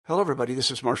Hello, everybody. This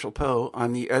is Marshall Poe.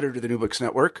 I'm the editor of the New Books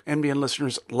Network. NBN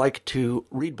listeners like to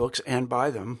read books and buy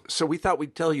them. So we thought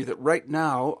we'd tell you that right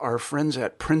now, our friends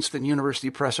at Princeton University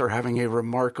Press are having a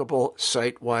remarkable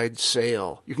site-wide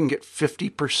sale. You can get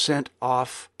 50%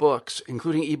 off books,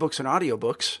 including ebooks and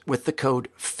audiobooks, with the code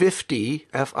 50,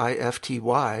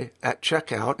 F-I-F-T-Y, at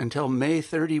checkout until May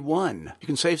 31. You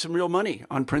can save some real money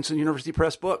on Princeton University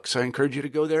Press books. I encourage you to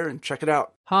go there and check it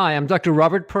out. Hi, I'm Dr.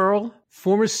 Robert Pearl,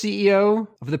 former CEO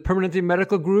of the Permanente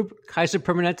Medical Group, Kaiser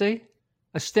Permanente,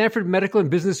 a Stanford Medical and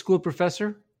Business School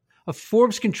professor, a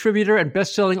Forbes contributor and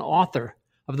best-selling author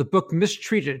of the book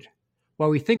Mistreated, Why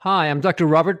We Think. Hi, I'm Dr.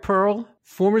 Robert Pearl,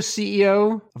 former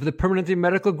CEO of the Permanente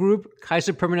Medical Group,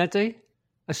 Kaiser Permanente,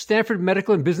 a Stanford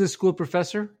Medical and Business School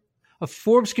professor, a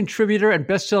Forbes contributor and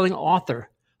best-selling author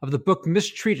of the book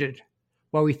Mistreated,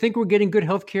 Why We Think We're Getting Good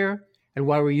Healthcare and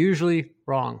Why We're Usually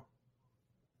Wrong.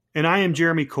 And I am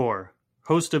Jeremy Corr,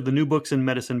 host of the New Books in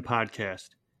Medicine podcast.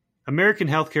 American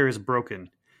healthcare is broken.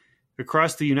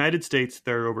 Across the United States,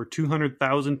 there are over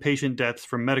 200,000 patient deaths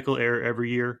from medical error every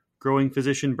year, growing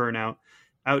physician burnout,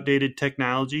 outdated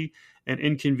technology, and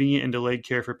inconvenient and delayed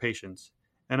care for patients.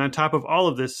 And on top of all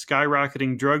of this,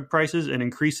 skyrocketing drug prices and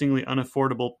increasingly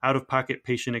unaffordable out-of-pocket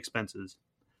patient expenses.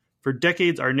 For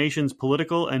decades, our nation's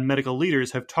political and medical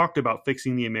leaders have talked about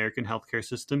fixing the American healthcare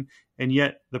system, and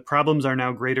yet the problems are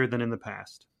now greater than in the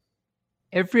past.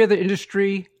 Every other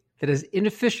industry that is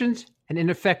inefficient and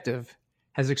ineffective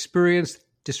has experienced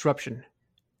disruption.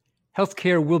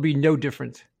 Healthcare will be no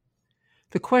different.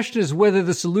 The question is whether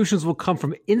the solutions will come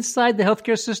from inside the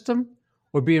healthcare system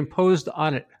or be imposed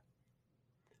on it.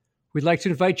 We'd like to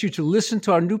invite you to listen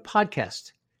to our new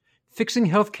podcast, Fixing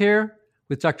Healthcare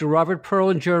with Dr. Robert Pearl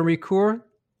and Jeremy Corr.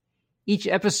 Each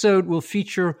episode will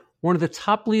feature one of the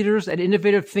top leaders and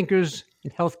innovative thinkers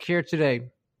in healthcare today.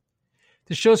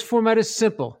 The show's format is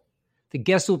simple. The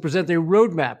guests will present a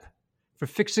roadmap for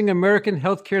fixing American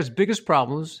healthcare's biggest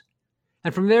problems,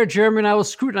 and from there, Jeremy and I will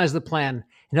scrutinize the plan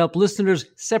and help listeners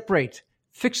separate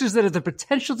fixes that have the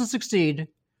potential to succeed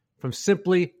from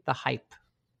simply the hype.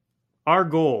 Our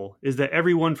goal is that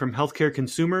everyone from healthcare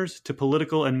consumers to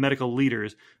political and medical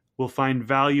leaders will find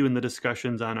value in the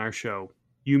discussions on our show.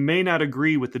 You may not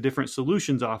agree with the different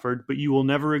solutions offered, but you will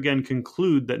never again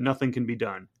conclude that nothing can be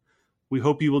done. We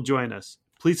hope you will join us.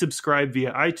 Please subscribe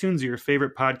via iTunes or your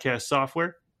favorite podcast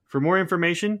software. For more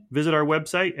information, visit our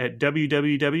website at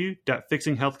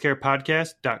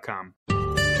www.fixinghealthcarepodcast.com.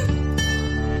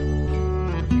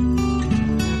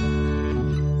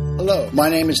 Hello, my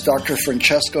name is Dr.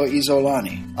 Francesco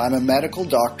Isolani. I'm a medical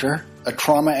doctor, a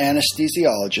trauma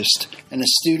anesthesiologist, and a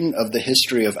student of the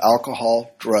history of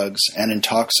alcohol, drugs, and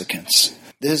intoxicants.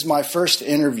 This is my first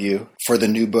interview for the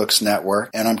New Books Network,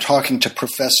 and I'm talking to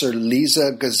Professor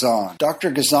Liza Gazan.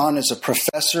 Dr. Gazan is a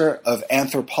professor of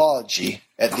anthropology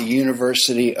at the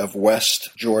University of West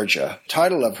Georgia. The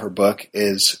title of her book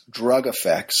is Drug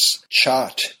Effects,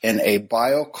 CHOT in a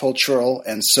Biocultural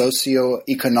and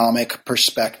Socioeconomic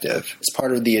Perspective. It's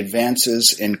part of the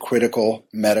Advances in Critical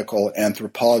Medical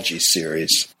Anthropology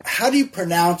series. How do you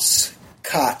pronounce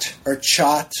COT or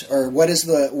CHOT, or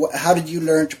how did you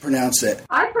learn to pronounce it?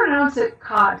 I pronounce it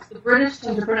COT. The British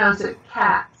tend to pronounce it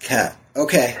CAT. CAT.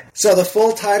 Okay. So the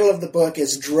full title of the book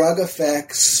is Drug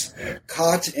Effects,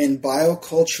 COT in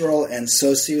Biocultural and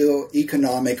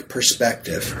Socioeconomic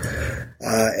Perspective.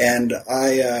 And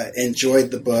I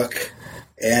enjoyed the book,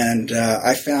 and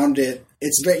I found it.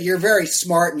 You're very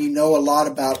smart and you know a lot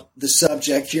about the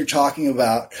subject you're talking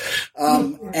about,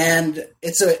 and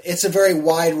it's a very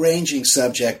wide-ranging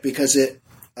subject because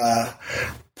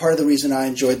part of the reason I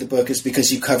enjoyed the book is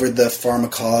because you covered the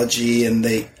pharmacology and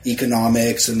the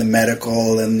economics and the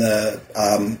medical and the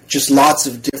just lots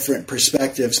of different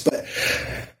perspectives. But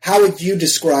how would you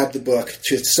describe the book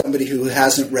to somebody who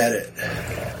hasn't read it?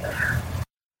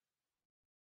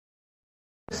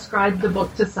 Describe the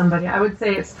book to somebody, I would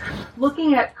say it's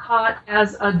looking at COT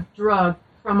as a drug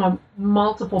from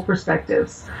multiple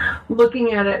perspectives.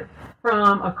 Looking at it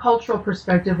from a cultural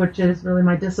perspective, which is really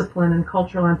my discipline in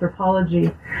cultural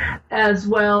anthropology, as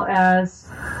well as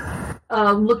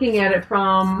looking at it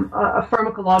from a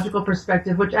pharmacological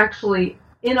perspective, which actually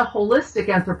in a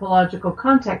holistic anthropological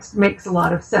context makes a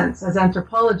lot of sense. As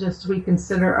anthropologists, we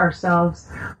consider ourselves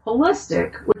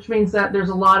holistic, which means that there's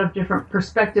a lot of different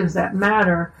perspectives that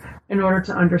matter, in order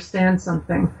to understand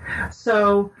something.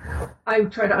 So I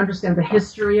try to understand the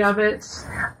history of it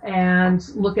and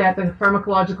look at the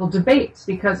pharmacological debates,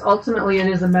 because ultimately it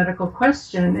is a medical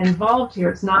question involved here.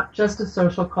 It's not just a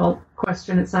social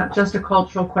question. It's not just a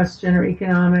cultural question or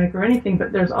economic or anything,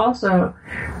 but there's also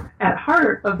at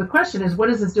heart of the question is, what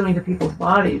is this doing to people's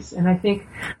bodies? And I think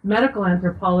medical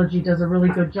anthropology does a really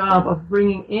good job of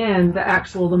bringing in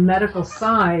the medical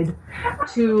side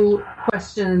to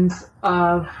questions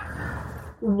of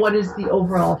what is the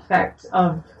overall effect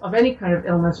of any kind of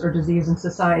illness or disease in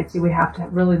society. We have to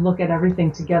really look at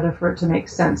everything together for it to make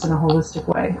sense in a holistic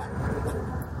way.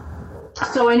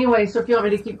 So anyway, so if you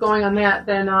want me to keep going on that,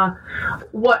 then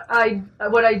what I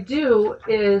do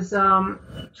is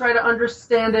try to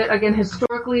understand it, again,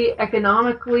 historically,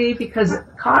 economically, because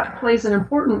khat plays an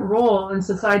important role in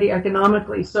society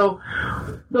economically. So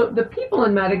the people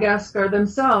in Madagascar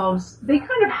themselves, they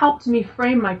kind of helped me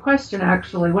frame my question,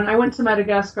 actually. When I went to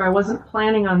Madagascar, I wasn't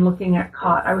planning on looking at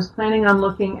khat. I was planning on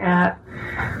looking at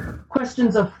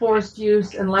questions of forest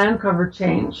use and land cover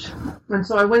change. And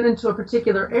so I went into a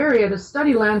particular area to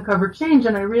study land cover change,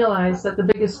 and I realized that the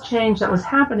biggest change that was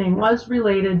happening was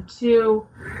related to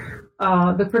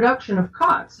the production of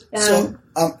khat. So,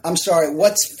 I'm sorry,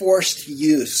 what's forced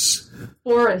use?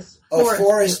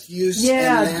 Forest use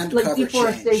and land like cover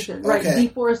deforestation, change. right? Okay.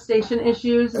 Deforestation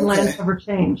issues and land cover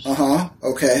change.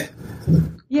 Okay.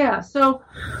 Yeah. So,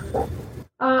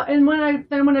 and when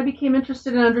I became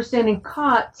interested in understanding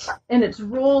khat and its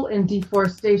role in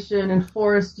deforestation and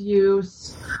forest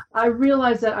use, I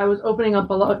realized that I was opening up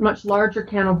a much larger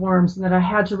can of worms, and that I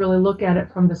had to really look at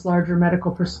it from this larger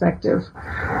medical perspective.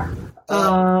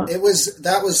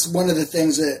 That was one of the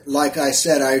things that, like I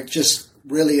said, I just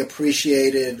really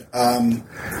appreciated.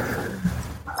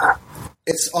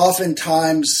 It's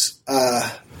oftentimes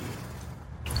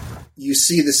you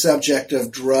see the subject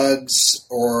of drugs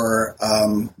or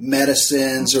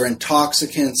medicines or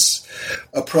intoxicants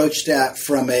approached at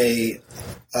from a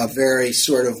very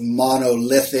sort of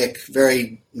monolithic,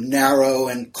 very narrow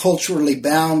and culturally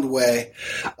bound way,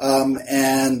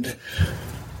 and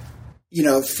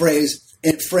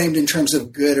framed in terms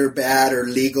of good or bad or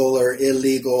legal or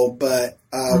illegal. But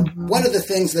one of the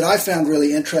things that I found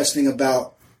really interesting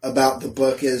about the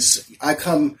book is I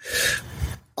come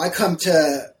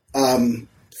to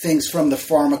things from the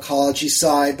pharmacology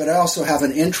side, but I also have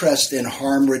an interest in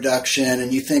harm reduction.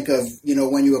 And you think of,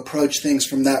 when you approach things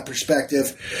from that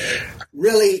perspective,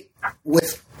 really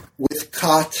with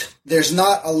khat, there's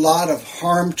not a lot of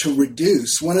harm to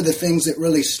reduce. One of the things that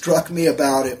really struck me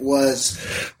about it was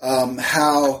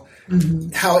how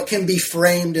it can be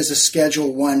framed as a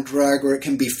Schedule I drug, or it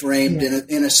can be framed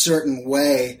in a certain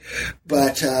way,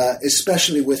 but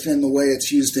especially within the way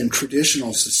it's used in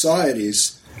traditional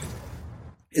societies,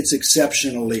 it's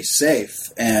exceptionally safe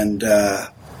and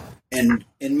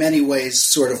in many ways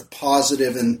sort of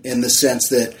positive in the sense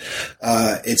that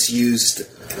it's used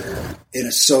in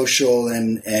a social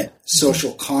and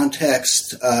social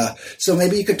context. So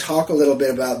maybe you could talk a little bit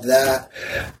about that,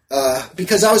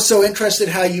 because I was so interested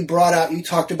how you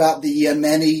talked about the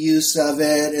Yemeni use of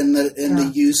it and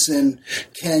the use in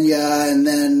Kenya, and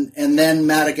then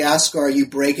Madagascar. You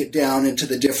break it down into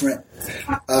the different.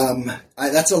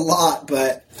 That's a lot,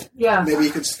 but maybe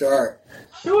you could start.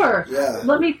 Sure. Yeah.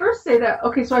 Let me first say that,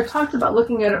 so I talked about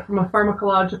looking at it from a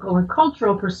pharmacological and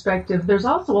cultural perspective. There's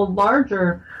also a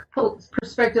larger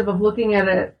perspective of looking at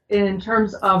it in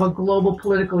terms of a global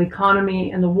political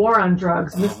economy and the war on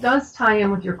drugs. And this does tie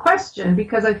in with your question,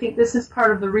 because I think this is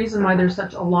part of the reason why there's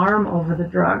such alarm over the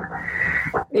drug,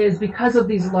 is because of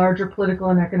these larger political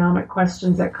and economic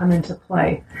questions that come into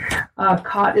play.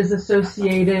 Khat is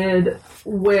associated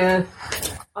with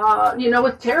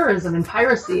terrorism and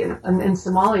piracy in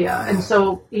Somalia. And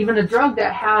so even a drug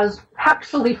that has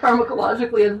actually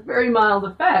pharmacologically has very mild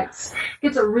effects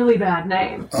gets a really bad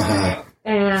name.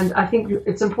 And I think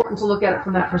it's important to look at it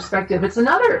from that perspective. It's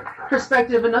another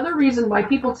perspective, another reason why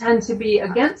people tend to be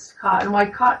against khat and why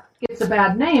khat gets a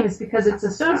bad name is because it's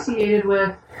associated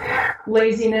with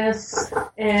laziness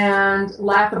and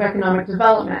lack of economic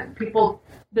development.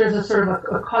 There's a sort of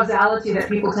a causality that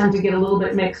people tend to get a little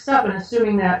bit mixed up in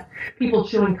assuming that people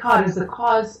chewing khat is the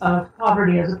cause of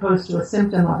poverty as opposed to a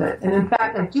symptom of it. And in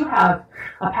fact, I do have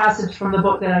a passage from the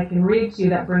book that I can read to you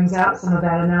that brings out some of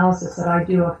that analysis that I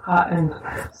do of khat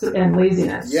and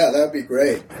laziness. Yeah, that would be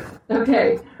great.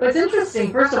 Okay. But it's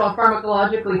interesting. First of all,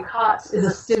 pharmacologically, khat is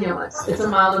a stimulant. It's a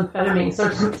mild amphetamine. So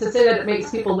to say that it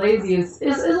makes people lazy is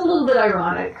a little bit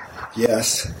ironic.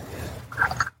 Yes.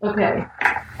 Okay.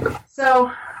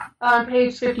 So on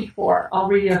page 54, I'll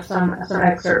read you some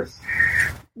excerpts.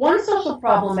 One social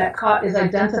problem that COT is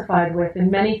identified with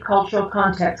in many cultural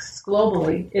contexts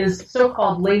globally is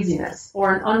so-called laziness,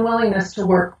 or an unwillingness to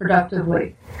work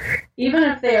productively. Even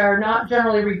if they are not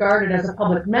generally regarded as a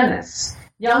public menace,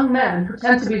 young men who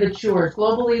tend to be the chewers,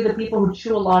 globally the people who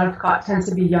chew a lot of COT tend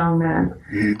to be young men.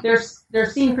 They're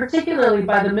seen particularly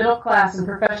by the middle class and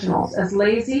professionals as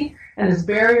lazy and as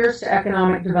barriers to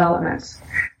economic development.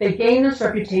 They gain this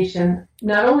reputation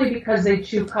not only because they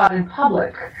chew COT in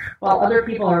public while other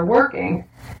people are working,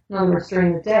 in other words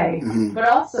during the day, but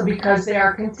also because they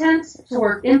are content to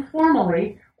work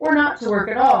informally or not to work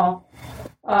at all,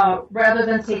 rather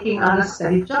than taking on a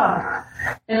steady job.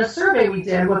 In a survey we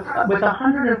did with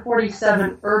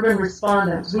 147 urban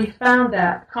respondents, we found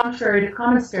that, contrary to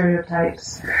common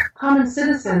stereotypes, common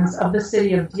citizens of the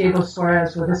city of Diego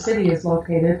Suarez, where the study is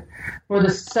located,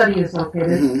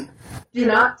 do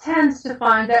not tend to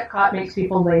find that COT makes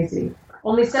people lazy.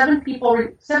 Only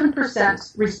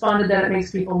 7% responded that it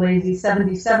makes people lazy,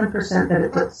 77% that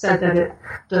it said that it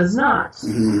does not.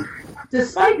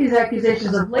 Despite these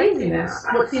accusations of laziness,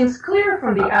 what seems clear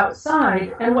from the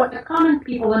outside and what the common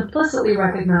people implicitly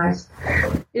recognize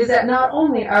is that not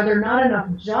only are there not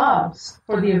enough jobs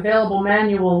for the available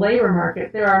manual labor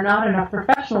market, there are not enough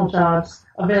professional jobs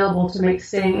available to make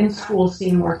staying in school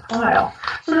seem worthwhile.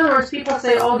 So in other words, people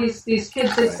say, oh, these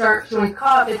kids, they start chewing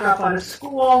COT, they drop out of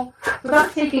school,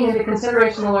 without taking into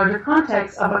consideration the larger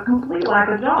context of a complete lack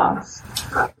of jobs.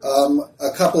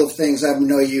 A couple of things I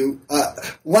know you.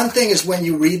 One thing is when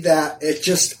you read that, it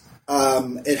just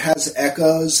it has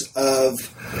echoes of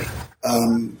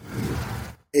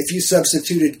if you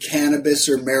substituted cannabis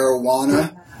or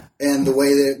marijuana and the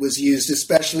way that it was used,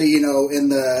 especially in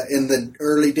the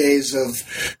early days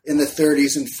in the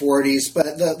 30s and 40s,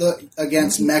 but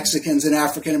against Mexicans and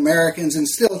African Americans, and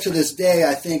still to this day,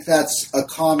 I think that's a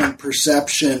common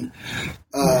perception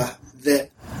that.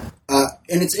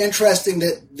 And it's interesting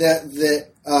that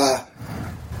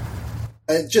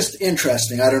just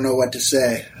interesting. I don't know what to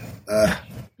say.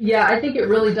 Yeah, I think it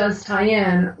really does tie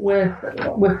in with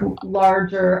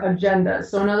larger agendas.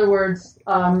 So in other words,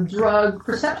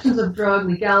 perceptions of drug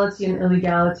legality and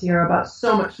illegality are about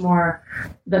so much more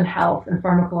than health and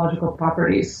pharmacological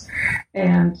properties.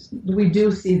 And we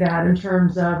do see that in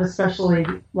terms of, especially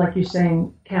like you're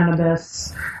saying,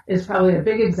 cannabis is probably a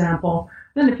big example.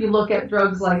 Then if you look at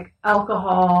drugs like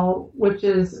alcohol, which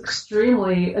is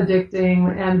extremely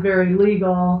addicting and very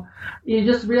legal, you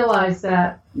just realize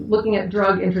that looking at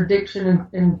drug interdiction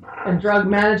and drug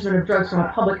management of drugs from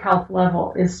a public health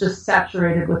level is just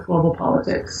saturated with global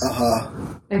politics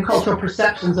and cultural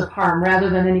perceptions of harm rather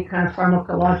than any kind of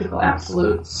pharmacological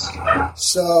absolutes.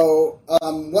 So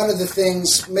one of the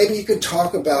things maybe you could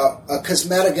talk about, because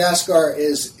Madagascar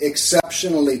is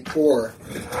exceptionally poor.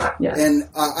 Yes. And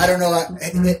I don't know,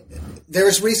 there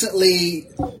was recently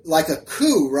like a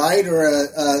coup, right, or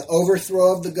a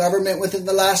overthrow of the government within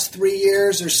the last 3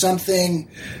 years or something.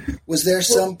 Was there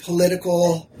some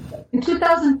political... In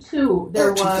 2002,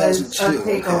 there was a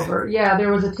takeover. Okay. Yeah,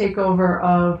 there was a takeover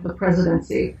of the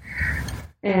presidency.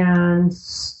 And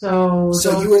so...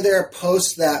 So you were there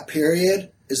post that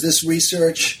period? Is this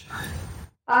research...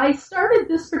 I started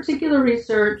this particular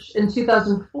research in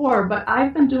 2004, but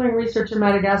I've been doing research in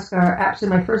Madagascar. Actually,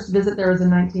 my first visit there was in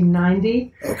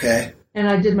 1990. Okay. And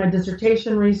I did my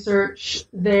dissertation research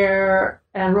there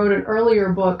and wrote an earlier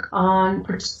book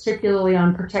particularly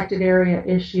on protected area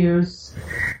issues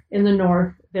in the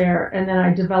north there. And then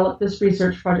I developed this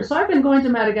research project. So I've been going to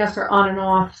Madagascar on and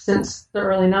off since the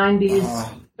early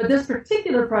 90s. But this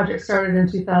particular project started in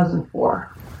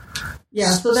 2004.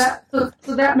 Yeah, so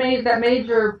that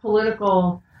major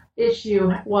political issue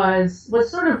was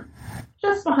sort of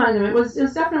just behind them. It was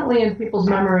definitely in people's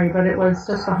memory, but it was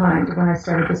just behind when I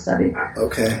started the study.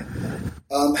 Okay.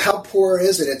 How poor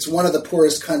is it? It's one of the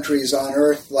poorest countries on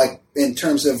earth, like in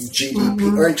terms of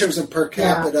GDP or in terms of per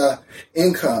capita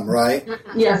income, right?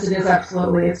 Yes, it is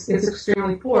absolutely. It's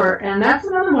extremely poor, and that's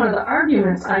another one of the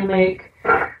arguments I make.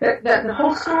 That the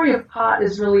whole story of COT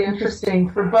is really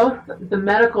interesting for both the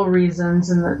medical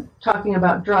reasons and talking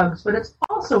about drugs, but it's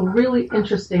also really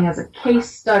interesting as a case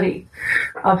study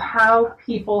of how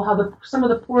some of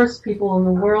the poorest people in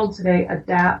the world today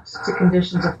adapt to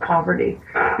conditions of poverty.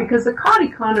 Because the COT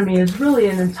economy is really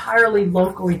an entirely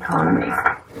local economy.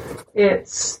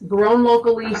 It's grown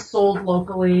locally, sold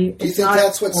locally. Do you think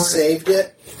that's what saved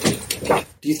it?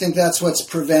 Do you think that's what's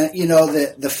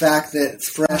the fact that it's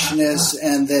freshness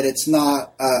and that it's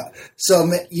not,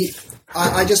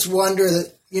 I just wonder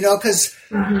that, because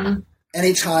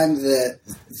anytime that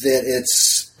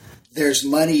it's, there's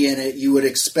money in it, you would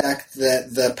expect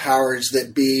that the powers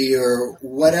that be or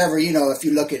whatever, if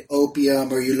you look at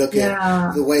opium or you look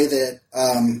at the way that,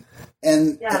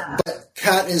 but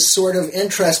khat is sort of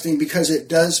interesting because it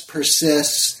does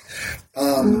persist.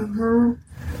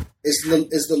 Is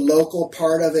the local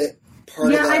part of it part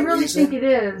of that I really reason? think it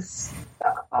is.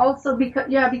 Also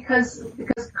because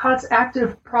khat's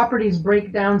active properties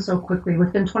break down so quickly.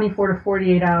 Within 24 to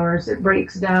 48 hours, it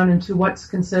breaks down into what's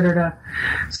considered a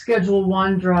Schedule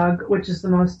 1 drug, which is the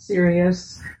most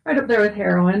serious, right up there with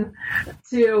heroin,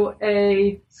 to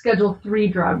a Schedule 3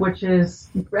 drug, which is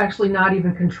actually not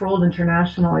even controlled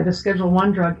internationally. The Schedule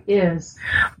 1 drug is,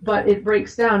 but it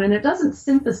breaks down, and it doesn't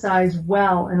synthesize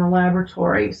well in a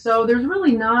laboratory. So there's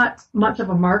really not much of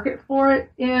a market for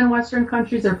it in Western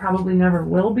countries. There probably never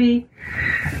will be.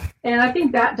 And I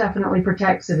think that definitely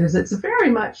protects it. It's very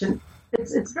much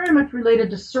related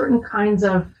to certain kinds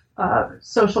of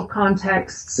social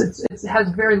contexts. It has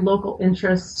very local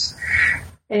interests,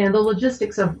 and the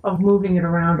logistics of moving it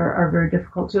around are very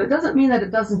difficult too. It doesn't mean that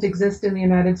it doesn't exist in the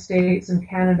United States and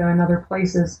Canada and other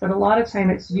places, but a lot of time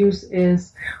its use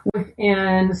is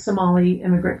within Somali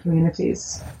immigrant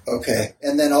communities. Okay.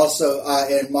 And then also,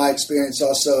 in my experience,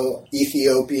 also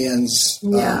Ethiopians.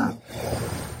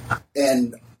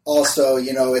 And also,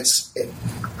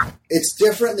 it's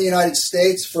different in the United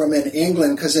States from in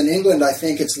England, because in England I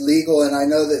think it's legal, and I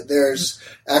know that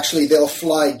they'll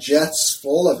fly jets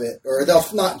full of it, or they'll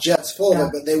not jets full of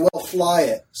it, but they will fly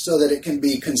it so that it can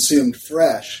be consumed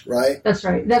fresh, right? That's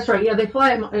right. Yeah, they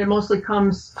fly it. It mostly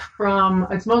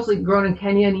it's mostly grown in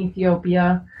Kenya and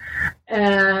Ethiopia.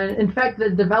 And in fact, the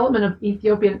development of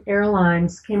Ethiopian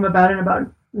Airlines came about in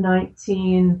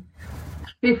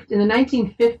the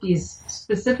 1950s,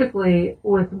 specifically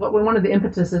with one of the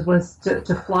impetuses was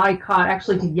to fly khat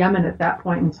actually to Yemen at that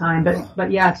point in time.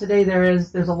 But yeah, today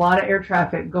there's a lot of air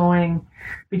traffic going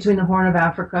between the Horn of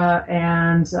Africa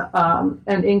and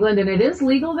England, and it is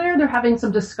legal there. They're having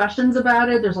some discussions about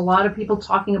it. There's a lot of people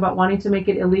talking about wanting to make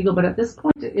it illegal, but at this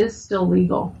point it is still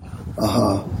legal.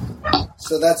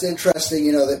 So that's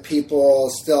interesting, that people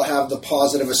still have the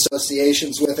positive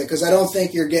associations with it, because I don't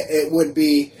think it wouldn't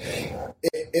be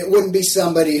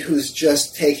somebody who's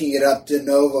just taking it up de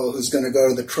novo who's going to go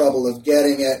to the trouble of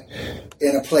getting it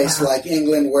in a place like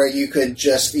England, where you could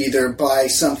just either buy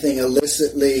something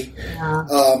illicitly,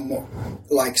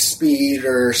 like speed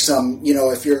or some,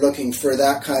 if you're looking for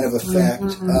that kind of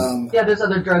effect. There's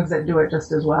other drugs that do it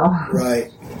just as well.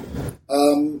 Right.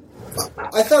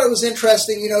 I thought it was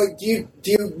interesting. Do you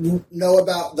know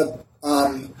about the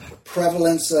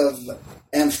prevalence of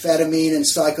amphetamine and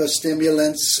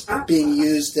psychostimulants being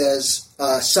used as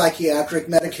psychiatric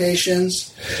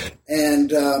medications?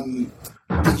 And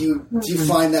do you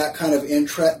find that kind of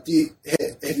interest?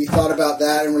 Have you thought about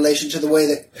that in relation to the way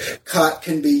that khat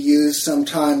can be used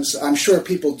sometimes? I'm sure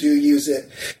people do use it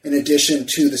in addition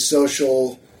to the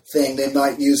social thing. They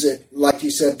might use it, like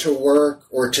you said, to work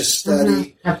or to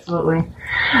study. Absolutely.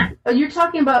 You're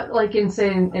talking about, like, in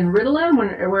Ritalin,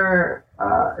 where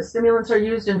stimulants are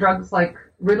used in drugs like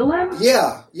Ritalin?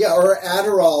 Yeah, or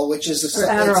Adderall, which is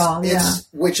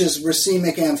which is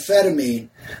racemic amphetamine,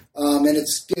 and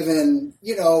it's given,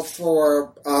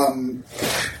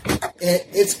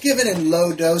 it's given in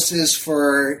low doses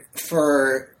for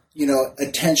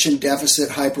attention deficit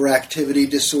hyperactivity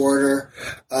disorder,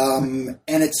 and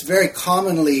it's very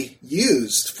commonly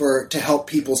used to help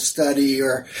people study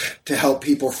or to help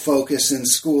people focus in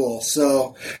school.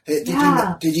 So, did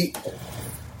you?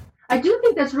 I do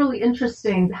think that's really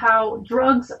interesting how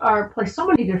drugs play so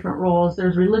many different roles.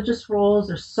 There's religious roles,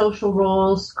 there's social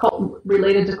roles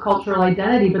related to cultural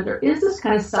identity, but there is this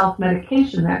kind of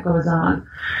self-medication that goes on.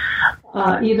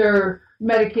 Either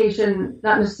medication,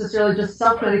 not necessarily just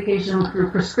self-medication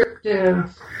through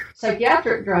prescriptive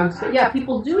psychiatric drugs, but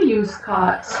people do use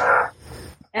khat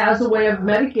as a way of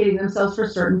medicating themselves for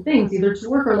certain things, either to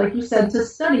work or, like you said, to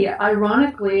study.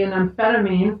 Ironically, an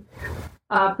amphetamine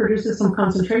produces some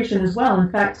concentration as well.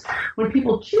 In fact, when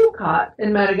people chew khat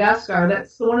in Madagascar,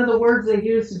 that's one of the words they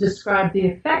use to describe the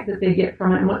effect that they get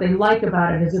from it, and what they like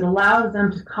about it is it allows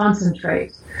them to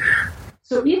concentrate.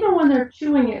 So even when they're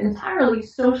chewing it entirely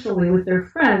socially with their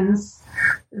friends,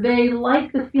 they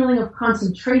like the feeling of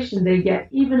concentration they get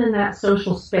even in that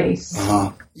social space.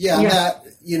 That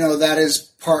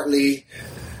is partly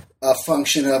a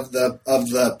function of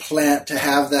the plant to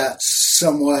have that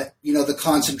somewhat, the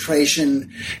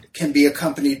concentration can be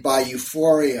accompanied by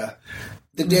euphoria.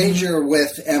 The danger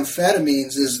with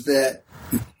amphetamines is that,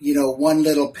 one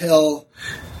little pill,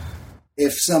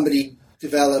 if somebody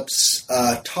develops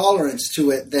tolerance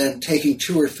to it, then taking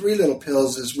 2 or 3 little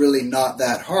pills is really not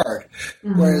that hard.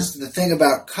 Mm-hmm. Whereas the thing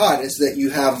about khat is that you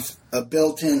have a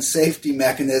built-in safety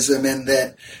mechanism in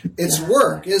that it's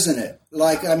work, isn't it?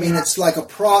 Like, I mean, it's like a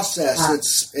process.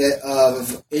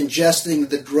 Of ingesting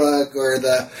the drug or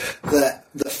the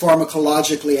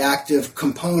pharmacologically active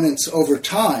components over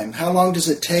time. How long does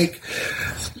it take?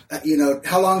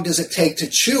 How long does it take to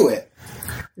chew it?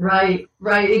 Right,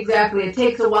 exactly. It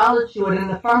takes a while to chew it, and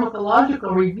the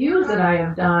pharmacological reviews that I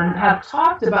have done have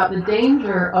talked about the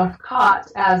danger of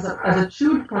khat as a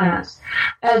chewed plant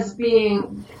as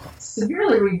being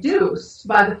severely reduced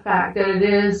by the fact that it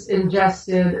is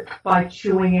ingested by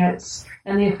chewing it,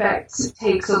 and the effects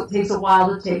takes a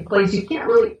while to take place. You can't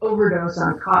really overdose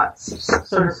on khat,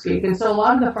 so to speak. And so a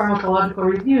lot of the pharmacological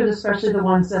reviews, especially the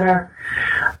ones that are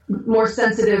more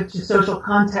sensitive to social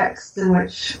context in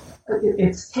which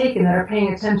it's taken, that are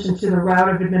paying attention to the route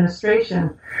of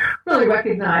administration, really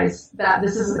recognize that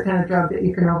this isn't the kind of drug that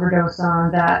you can overdose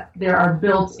on, that there are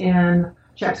built-in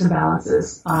checks and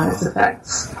balances on its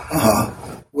effects.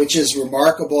 Which is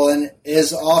remarkable and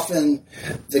is often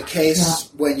the case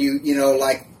when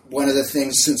like one of the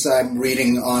things, since I'm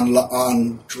reading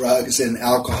on drugs and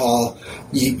alcohol,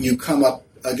 you come up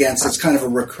against, it's kind of a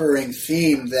recurring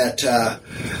theme that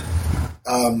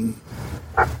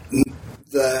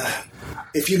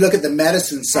if you look at the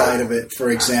medicine side of it, for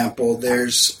example,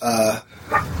 there's the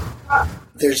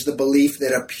belief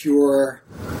that a pure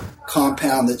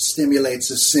compound that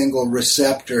stimulates a single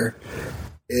receptor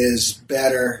is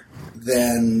better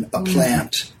than a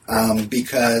plant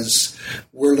because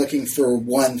we're looking for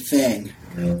one thing.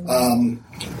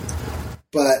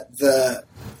 But the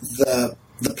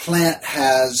plant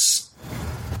has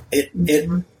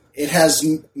it has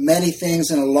many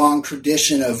things in a long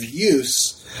tradition of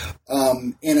use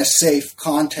in a safe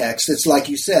context. It's like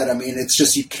you said, I mean, it's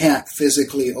just you can't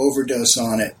physically overdose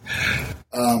on it.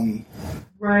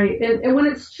 Right. And when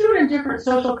it's chewed in different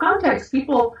social contexts,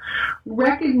 people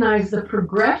recognize the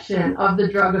progression of the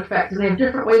drug effect, and they have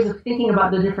different ways of thinking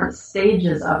about the different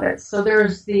stages of it. So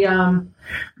there's the time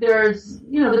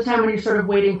when you're sort of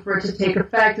waiting for it to take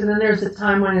effect, and then there's the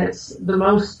time when it's the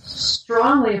most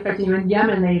strongly affecting you. In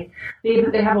Yemen,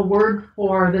 they have a word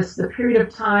for this, the period of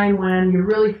time when you're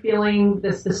really feeling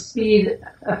the speed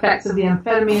effects of the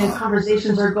amphetamine, and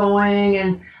conversations are going,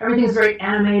 and everything's very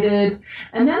animated.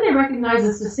 And then they recognize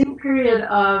this distinct period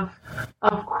of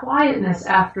quietness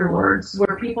afterwards,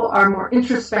 where people are more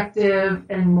introspective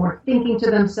and more thinking to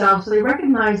themselves. So they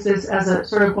recognize this as a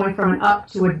sort of going from an up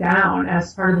to a down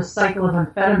as part of the cycle of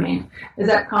amphetamine. Is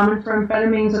that common for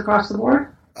amphetamines across the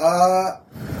board?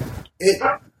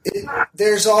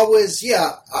 There's always,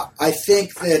 I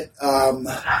think that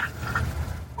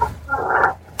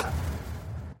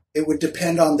it would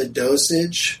depend on the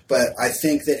dosage, but I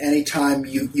think that anytime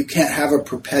you can't have a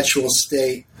perpetual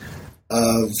state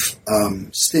of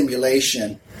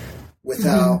stimulation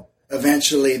without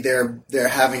eventually there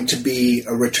having to be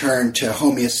a return to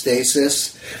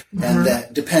homeostasis, and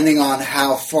that depending on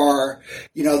how far,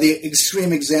 the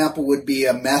extreme example would be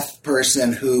a meth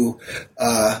person who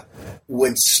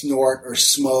would snort or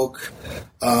smoke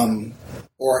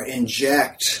or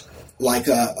inject like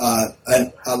a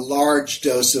large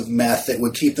dose of meth that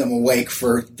would keep them awake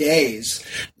for days.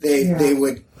 They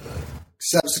would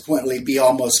subsequently be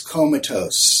almost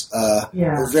comatose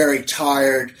or very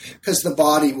tired because the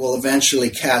body will eventually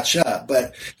catch up.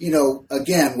 But,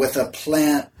 again, with a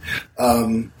plant,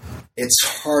 it's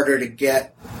harder to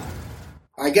get.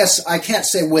 I guess I can't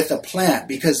say with a plant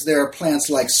because there are plants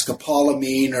like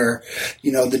scopolamine or,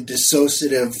 the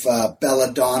dissociative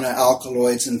belladonna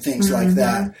alkaloids and things like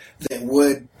that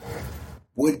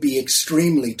would be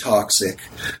extremely toxic.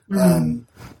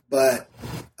 But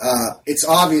it's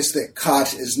obvious that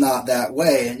khat is not that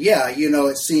way. And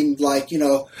it seemed like,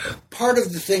 part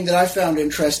of the thing that I found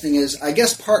interesting is, I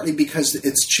guess partly because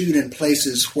it's chewed in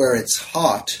places where it's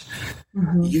hot,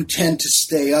 you tend to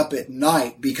stay up at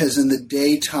night because in the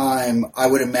daytime, I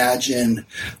would imagine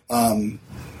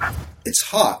it's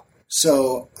hot.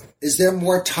 So is there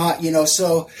more time,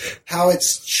 so how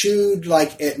it's chewed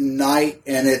like at night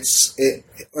and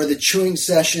or the chewing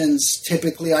sessions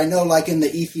typically, I know like in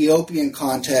the Ethiopian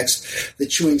context, the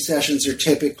chewing sessions are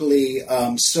typically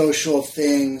social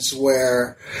things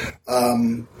where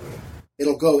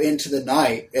it'll go into the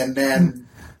night and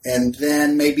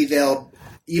then maybe they'll,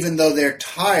 even though they're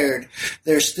tired,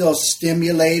 they're still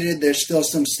stimulated. There's still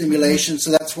some stimulation.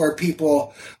 So that's where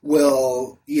people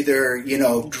will either,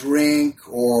 drink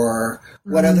or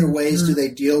what other ways do they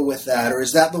deal with that? Or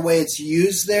is that the way it's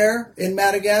used there in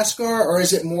Madagascar? Or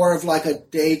is it more of like a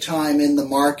daytime in the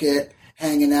market,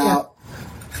 hanging out.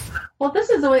 Well, this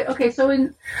is the way. Okay, so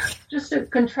just to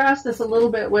contrast this a little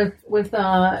bit with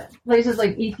places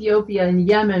like Ethiopia and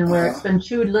Yemen, where it's been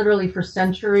chewed literally for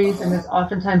centuries and is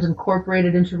oftentimes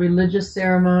incorporated into religious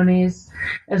ceremonies,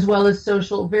 as well as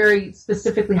social, very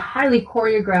specifically highly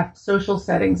choreographed social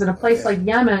settings. In a place like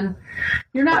Yemen,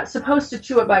 you're not supposed to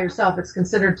chew it by yourself. It's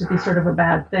considered to be sort of a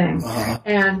bad thing.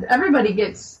 And everybody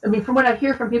gets, I mean, from what I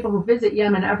hear from people who visit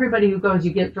Yemen, everybody who goes,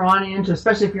 you get drawn into,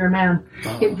 especially if you're a man,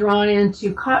 get drawn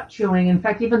into cot chewing. In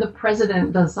fact, even the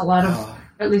president does a lot of,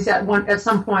 at least at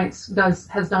some points,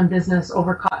 has done business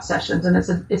over cot sessions, and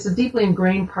it's a deeply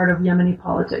ingrained part of Yemeni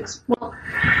politics. Well,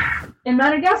 in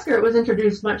Madagascar, it was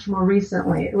introduced much more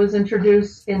recently. It was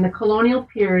introduced in the colonial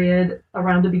period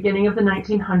around the beginning of the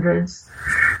 1900s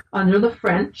under the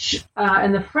French,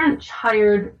 and the French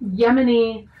hired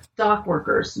Yemeni dock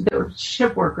workers, they were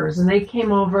ship workers, and they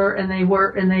came over and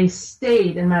they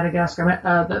stayed in Madagascar.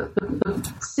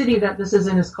 The city that this is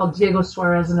in is called Diego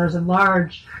Suarez, and there's a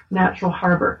large natural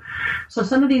harbor. So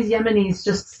some of these Yemenis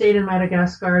just stayed in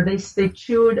Madagascar. They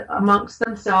chewed amongst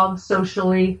themselves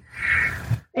socially.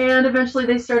 And eventually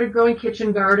they started growing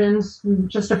kitchen gardens,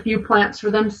 just a few plants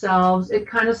for themselves. It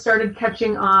kind of started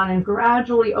catching on, and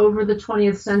gradually over the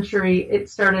 20th century,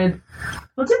 it didn't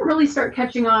really start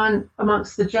catching on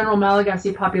amongst the general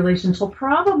Malagasy population until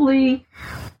probably,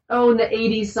 in the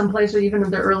 80s someplace, or even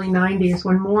in the early 90s,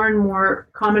 when more and more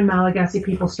common Malagasy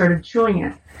people started chewing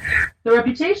it. Its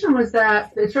reputation is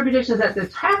that the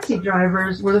taxi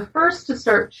drivers were the first to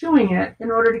start chewing it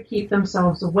in order to keep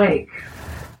themselves awake.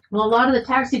 Well, a lot of the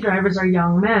taxi drivers are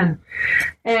young men.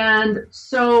 And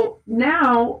so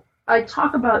now I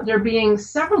talk about there being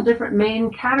several different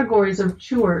main categories of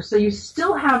chewers. So you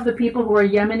still have the people who are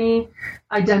Yemeni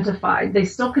identified. They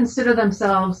still consider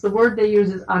themselves, the word they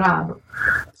use is Arab.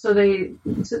 So they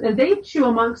chew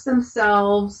amongst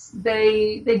themselves.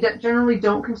 They generally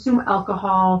don't consume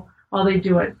alcohol while they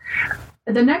do it.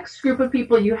 The next group of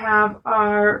people you have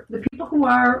are the people who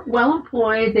are well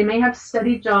employed. They may have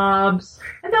steady jobs,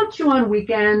 and they'll chew on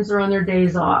weekends or on their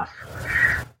days off.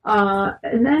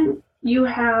 And then you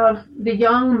have the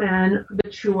young men,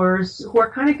 the chewers, who are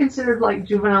kind of considered like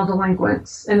juvenile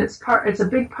delinquents, and it's a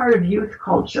big part of youth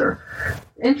culture.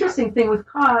 The interesting thing with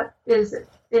cot is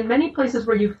in many places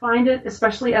where you find it,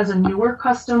 especially as a newer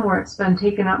custom where it's been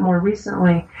taken up more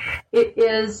recently, it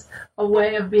is a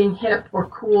way of being hip or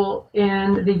cool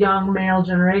in the young male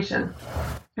generation.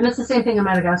 And it's the same thing in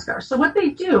Madagascar. So what they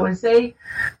do is they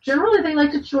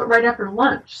like to chew it right after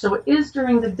lunch. So it is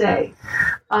during the day.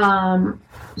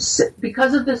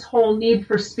 Because of this whole need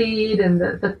for speed and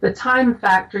the time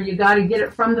factor, you got to get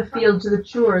it from the field to the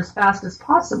chewer as fast as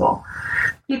possible.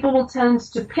 People will tend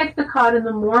to pick the cot in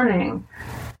the morning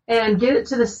and get it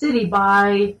to the city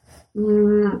by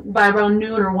around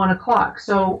noon or 1 o'clock.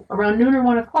 So around noon or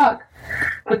 1 o'clock,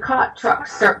 the cot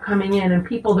trucks start coming in, and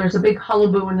there's a big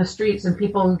hullabaloo in the streets, and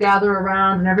people gather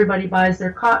around, and everybody buys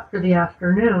their cot for the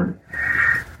afternoon.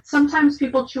 Sometimes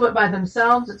people chew it by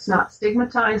themselves. It's not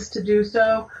stigmatized to do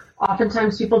so.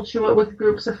 Oftentimes people chew it with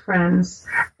groups of friends.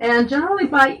 And generally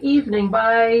by evening,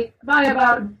 by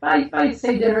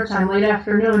say dinner time, late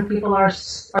afternoon, people are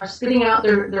spitting out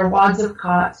their wads of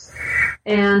cots.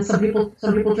 And some people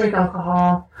drink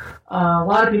alcohol. A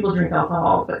lot of people drink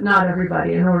alcohol, but not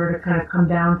everybody, in order to kind of come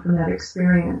down from that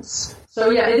experience.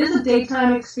 So yeah, it is a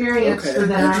daytime experience for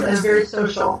them, and very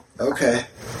social. Okay.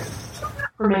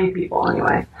 For many people,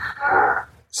 anyway.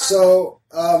 So,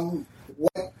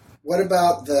 what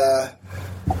about the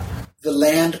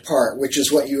land part, which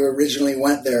is what you originally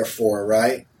went there for,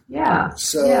 right? Yeah.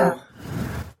 So, yeah.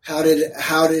 How did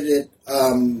it?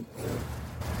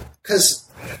 Because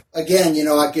again,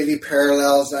 I'll give you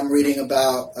parallels. I'm reading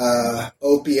about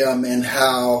opium and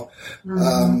how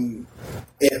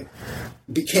it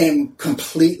became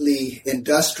completely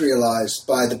industrialized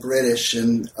by the British,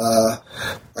 and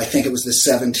I think it was the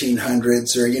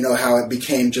 1700s, or how it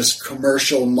became just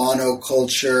commercial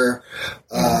monoculture,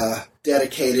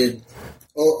 dedicated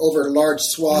over large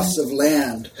swaths of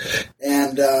land,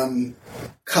 and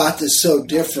cot is so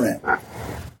different.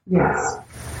 Yes.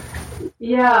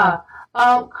 Yeah.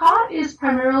 Cot is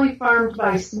primarily farmed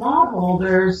by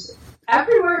smallholders.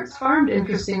 Everywhere it's farmed,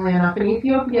 interestingly enough, in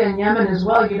Ethiopia and Yemen as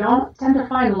well, you don't tend to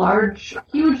find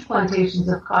huge plantations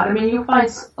of cot. I mean, you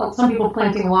find some people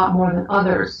planting a lot more than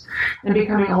others and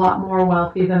becoming a lot more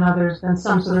wealthy than others than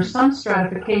some. So there's some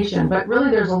stratification, but really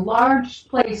there's a large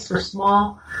place for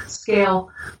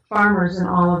small-scale farmers in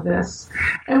all of this.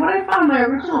 And when I found my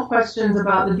original questions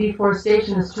about the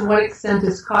deforestation as to what extent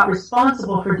is cot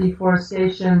responsible for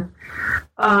deforestation,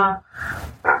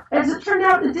 as it turned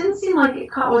out, it didn't seem like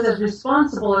cot was as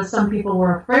responsible as some people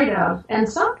were afraid of. And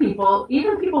some people,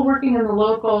 even people working in the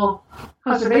local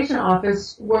conservation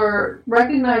office,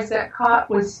 recognized that cot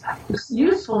was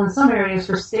useful in some areas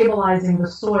for stabilizing the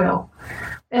soil.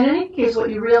 In any case, what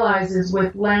you realize is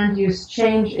with land use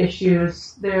change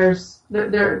issues, there's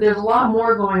a lot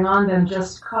more going on than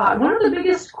just cot. One of the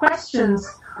biggest questions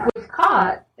with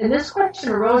cot, and this question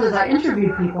arose as I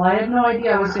interviewed people, I had no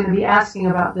idea I was going to be asking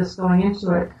about this going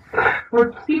into it,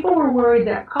 where people were worried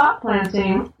that cot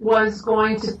planting was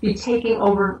going to be taking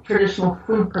over traditional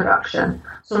food production.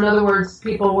 So in other words,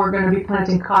 people were going to be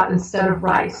planting cot instead of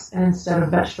rice and instead of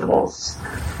vegetables.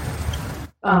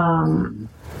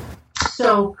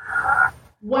 So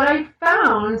what I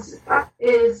found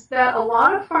is that a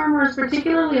lot of farmers,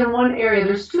 particularly in one area,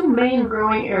 there's two main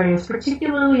growing areas,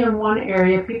 particularly in one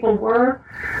area, people were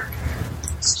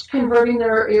converting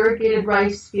their irrigated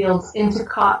rice fields into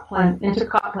cot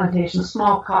plantations,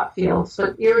 small cot fields,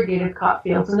 but irrigated cot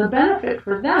fields. And the benefit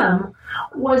for them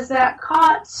was that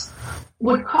cot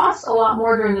would cost a lot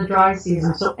more during the dry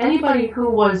season. So anybody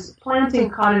who was planting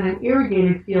cot in an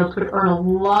irrigated field could earn a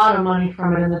lot of money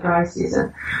from it in the dry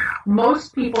season.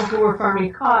 Most people who were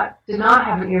farming cot did not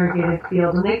have an irrigated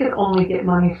field, and they could only get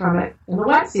money from it in the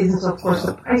wet season, so of course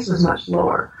the price was much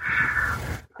lower.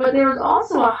 But there was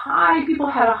also people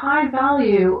had a high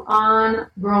value on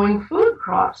growing food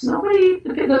crops.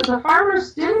 The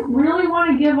farmers didn't really want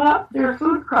to give up their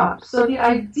food crops. So the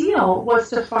ideal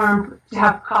was to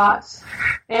have cots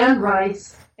and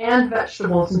rice and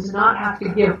vegetables and to not have to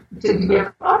give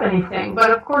up anything. But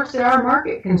of course there are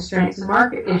market constraints and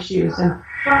market issues, and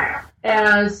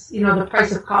as the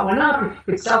price of cot went up, if you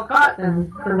could sell cot,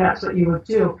 then that's what you would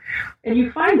do. And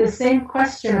you find the same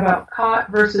question about cot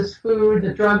versus food,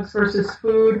 the drugs versus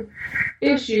food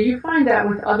issue. You find that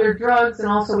with other drugs and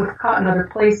also with cot in other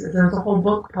places. There was a whole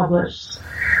book published,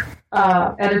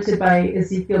 edited by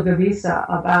Ezekiel Gavisa,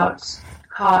 about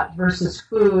cot versus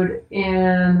food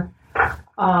in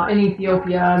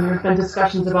Ethiopia, and there's been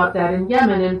discussions about that in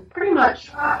Yemen, and pretty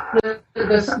much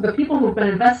the people who've been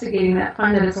investigating that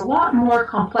find that it's a lot more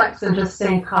complex than just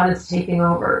saying cot is taking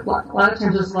over. A lot of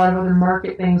times there's a lot of other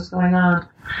market things going on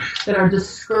that are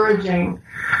discouraging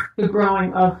the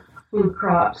growing of food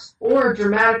crops or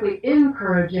dramatically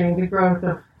encouraging the growth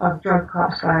of drug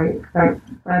crops by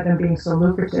them being so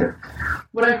lucrative.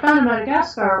 What I found in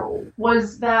Madagascar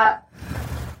was that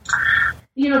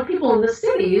people in the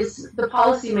cities, the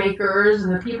policymakers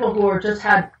and the people who just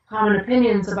had common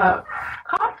opinions about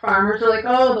cot farmers are like,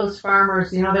 oh, those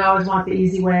farmers, they always want the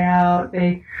easy way out.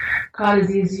 Cot is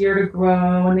easier to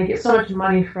grow and they get so much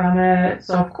money from it.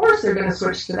 So of course they're going to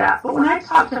switch to that. But when I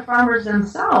talked to farmers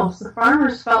themselves, the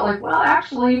farmers felt like, well,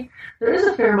 actually, there is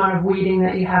a fair amount of weeding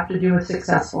that you have to do with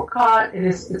successful cot.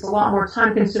 It's a lot more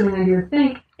time consuming than you would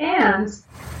think. And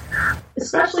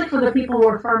especially for the people who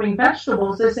are farming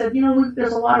vegetables, they said,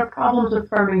 there's a lot of problems with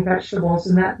farming vegetables,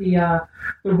 and that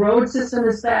the road system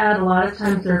is bad. A lot of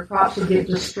times their crops would get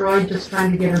destroyed just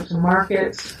trying to get them to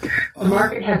markets. The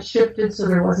market had shifted, so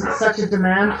there wasn't such a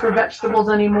demand for vegetables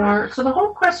anymore. So the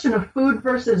whole question of food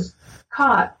versus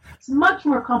cot is much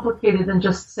more complicated than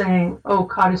just saying, oh,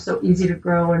 cot is so easy to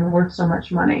grow and worth so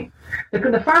much money.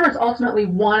 The farmers ultimately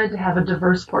wanted to have a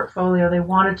diverse portfolio. They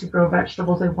wanted to grow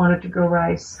vegetables. They wanted to grow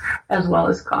rice as well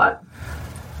as cot.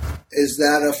 Is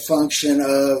that a function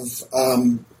of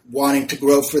wanting to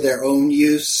grow for their own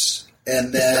use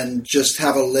and then just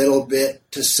have a little bit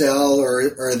to sell, or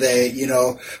are they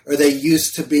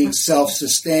used to being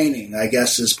self-sustaining, I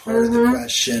guess is part of the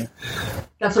question.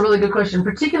 That's a really good question.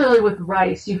 Particularly with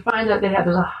rice, you find that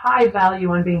there's a high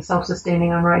value on being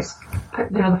self-sustaining on rice.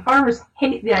 The farmers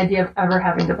hate the idea of ever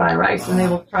having to buy rice, and they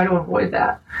will try to avoid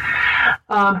that.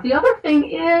 The other thing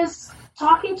is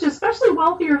talking to especially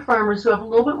wealthier farmers who have a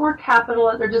little bit more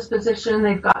capital at their disposition.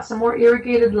 They've got some more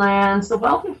irrigated lands. The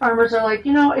wealthy farmers are like,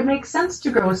 it makes sense to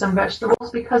grow some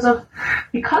vegetables because of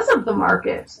the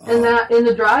market. And that in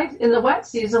the wet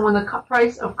season, when the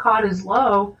price of cod is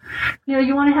low,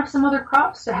 you want to have some other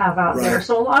crops to have out there.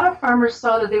 So a lot of farmers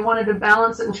saw that they wanted to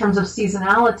balance it in terms of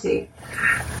seasonality,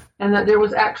 and that there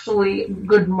was actually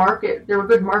good market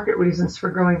reasons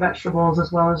for growing vegetables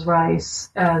as well as rice,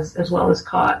 as well as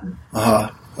cotton.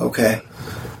 Okay.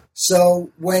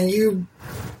 So when you're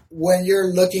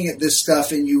looking at this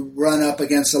stuff and you run up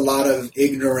against a lot of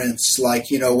ignorance, like,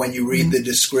 when you read the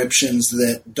descriptions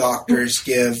that doctors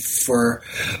give for,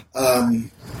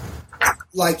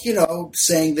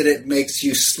 saying that it makes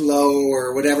you slow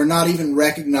or whatever, not even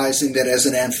recognizing that as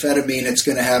an amphetamine, it's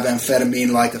going to have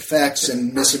amphetamine-like effects,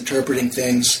 and misinterpreting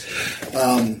things.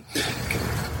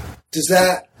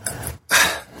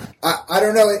 I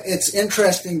don't know. It's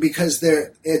interesting because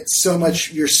you're so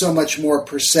much more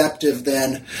perceptive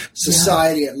than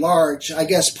society at large. I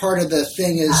guess part of the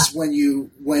thing is when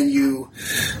you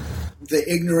the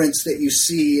ignorance that you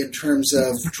see in terms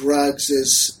of drugs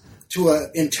is, to an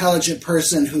intelligent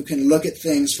person who can look at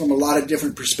things from a lot of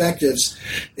different perspectives,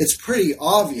 it's pretty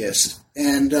obvious.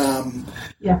 And well,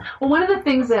 one of the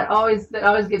things that always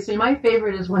gets me, my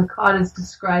favorite is when khat is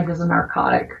described as a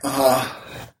narcotic.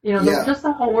 Just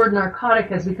the whole word narcotic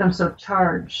has become so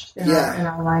charged in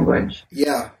our language.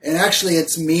 Yeah, and actually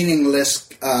it's meaningless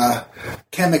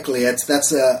chemically.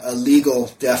 That's a legal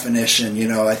definition.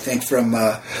 I think from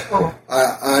I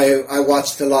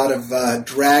watched a lot of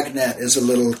Dragnet as a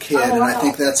little kid, and I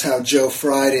think that's how Joe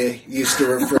Friday used to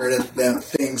refer to them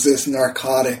things as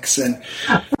narcotics. And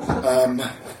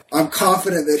I'm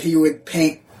confident that he would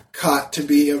paint khat to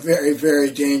be a very,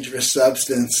 very dangerous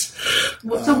substance.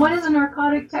 So what is a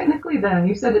narcotic technically then?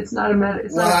 You said it's not a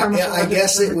I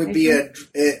guess it would be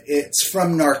it's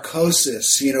from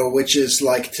narcosis, which is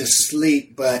like to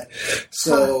sleep, but it's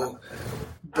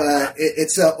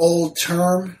an old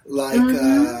term, like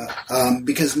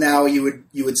because now you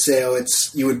would say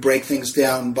you would break things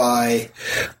down by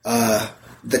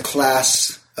the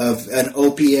class of an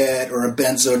opiate or a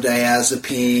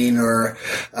benzodiazepine or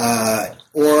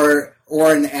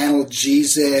an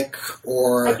analgesic,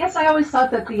 or... I guess I always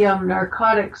thought that the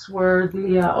narcotics were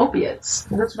the opiates.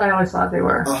 That's what I always thought they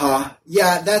were.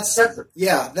 Yeah,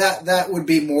 that would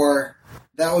be more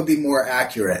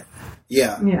accurate.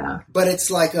 Yeah. Yeah. But it's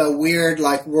like a weird,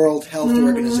 like World Health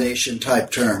Organization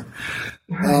type term.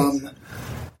 Right.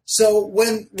 So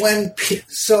when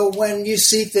you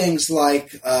see things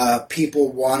like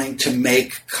people wanting to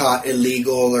make khat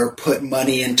illegal or put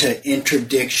money into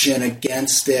interdiction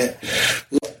against it,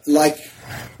 like,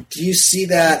 do you see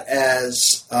that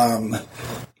as I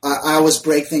always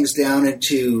break things down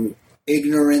into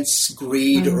ignorance,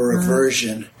 greed, or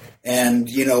aversion, and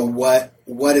what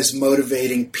is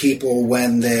motivating people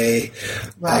when they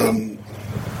right.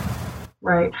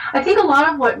 I think a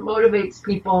lot of what motivates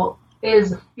people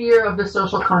is fear of the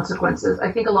social consequences.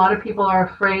 I think a lot of people are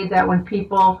afraid that when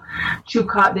people chew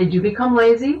khat, they do become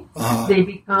lazy, they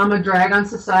become a drag on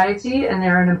society, and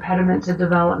they're an impediment to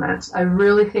development. I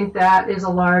really think that is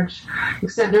a large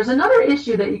extent. There's another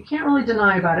issue that you can't really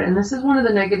deny about it, and this is one of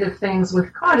the negative things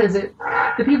with khat, is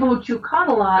the people who chew khat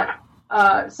a lot,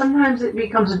 sometimes it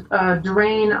becomes a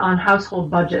drain on household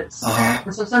budgets.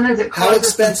 And so sometimes it causes... How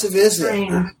expensive is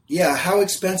it? Yeah, how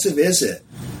expensive is it?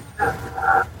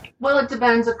 Well, it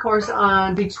depends, of course,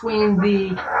 on between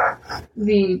the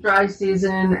dry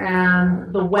season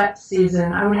and the wet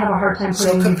season. I would have a hard time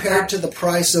putting... So compared to the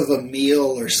price of a meal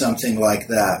or something like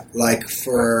that, like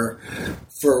for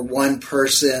one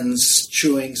person's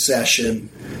chewing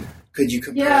session, could you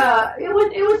compare? Yeah,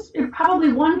 it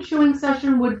probably one chewing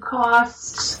session would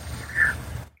cost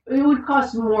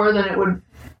more than it would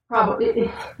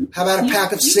probably. How about a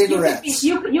pack of cigarettes?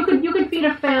 You could feed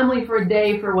a family for a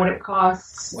day for what it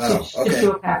costs to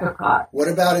chew a pack of khat. What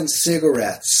about in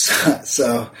cigarettes? That's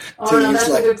a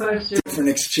good question. Different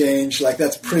exchange, like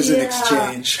that's prison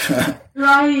exchange.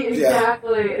 Right,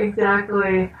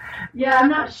 exactly. Yeah, I'm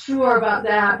not sure about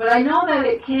that, but I know that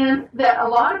that a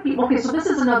lot of people, so this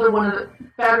is another one of the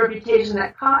bad reputation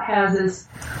that khat has, is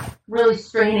really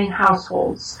straining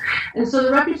households. And so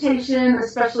the reputation,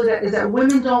 especially is that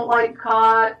women don't like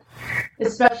khat,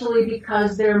 especially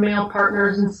because their male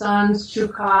partners and sons chew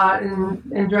khat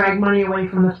and drag money away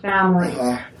from the family.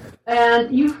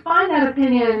 And you find that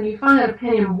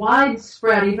opinion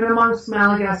widespread, even amongst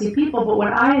Malagasy people. But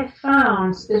what I have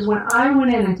found is when I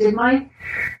went in and did my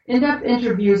in-depth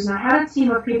interviews, and I had a team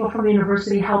of people from the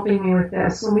university helping me with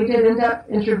this, when we did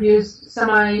in-depth interviews,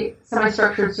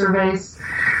 semi-structured surveys,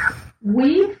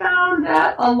 we found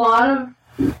that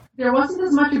there wasn't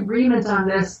as much agreement on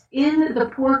this in the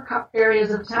poor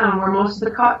areas of town where most of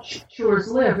the khat chewers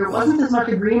live. There wasn't as much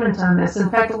agreement on this.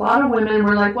 In fact, a lot of women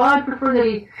were like, well, I prefer that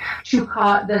he chew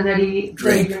khat than that he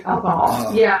drink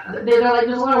alcohol. Yeah, they're like,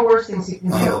 there's a lot of worse things he can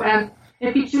do. And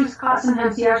if he chews khat,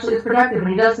 sometimes he actually is productive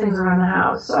and he does things around the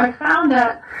house. So I found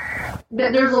that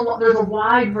there's a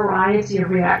wide variety of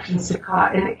reactions to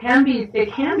khat, and it can be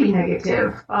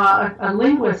negative. A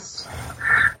linguist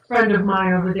friend of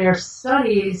mine over there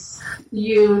studies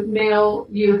male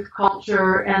youth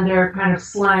culture and their kind of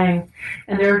slang,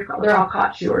 and they're all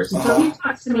khat chewers. And so he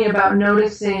talks to me about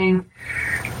noticing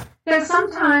that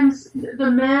sometimes the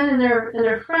men and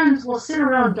their friends will sit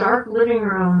around dark living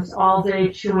rooms all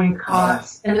day chewing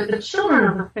khat, and that the children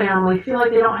of the family feel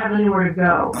like they don't have anywhere to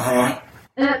go.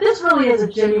 And that this really is a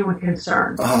genuine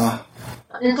concern.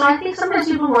 And so I think sometimes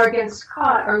people who are against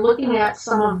khat are looking at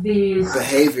some of these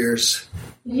behaviors.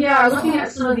 Yeah, looking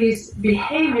at some of these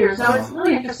behaviors. Now, it's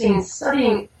really interesting in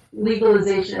studying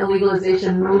legalization and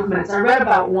illegalization movements. I read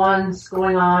about ones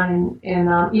going on in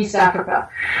East Africa.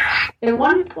 And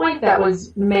one point that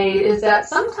was made is that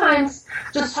sometimes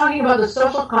just talking about the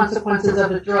social consequences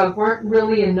of a drug weren't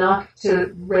really enough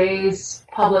to raise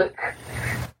public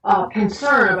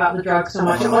concern about the drug so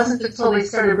much. It wasn't until they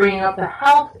started bringing up the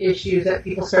health issues that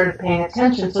people started paying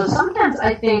attention. So sometimes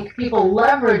I think people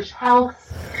leverage health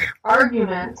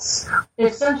arguments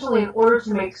essentially in order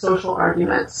to make social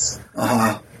arguments.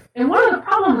 And one of the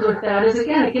problems with that is,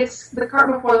 again, it gets the cart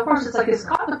before the horse. It's like, is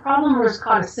khat the problem or is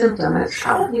khat a symptom? And it's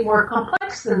probably more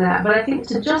complex than that. But I think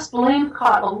to just blame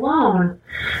khat alone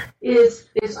is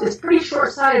pretty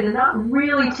short-sighted and not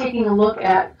really taking a look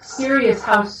at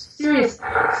how serious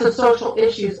the social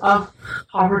issues of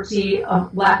poverty,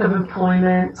 of lack of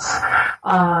employment,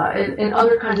 and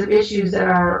other kinds of issues that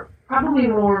are probably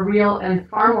more real and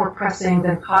far more pressing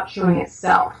than khat chewing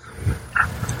itself.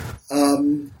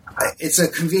 It's a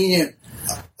convenient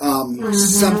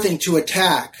something to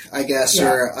attack, I guess,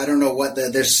 or I don't know what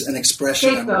there's an expression.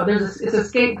 Scapegoat. It's a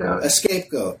scapegoat. A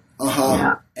scapegoat.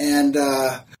 Yeah. And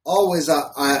always,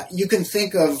 you can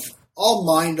think of all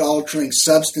mind-altering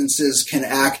substances can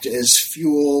act as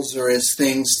fuels or as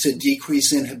things to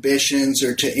decrease inhibitions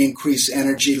or to increase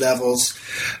energy levels.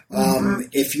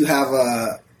 If you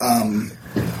have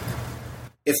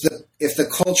if the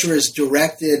culture is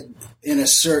directed in a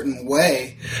certain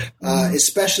way,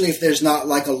 especially if there's not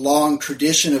like a long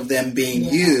tradition of them being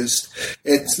used,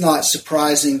 it's not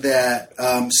surprising that,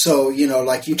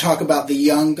 like you talk about the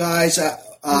young guys, could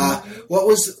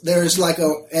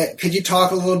you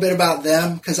talk a little bit about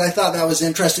them? Because I thought that was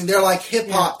interesting. They're like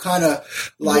hip-hop kind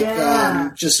of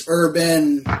like just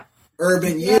urban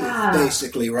youth,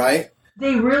 basically, right?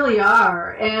 They really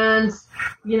are, and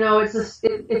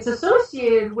it's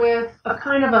associated with a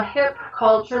kind of a hip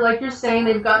culture, like you're saying.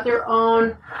 They've got their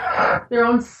own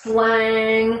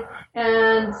slang,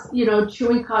 and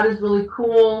chewing khat is really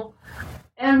cool.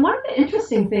 And one of the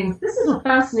interesting things, this is a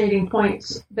fascinating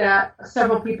point that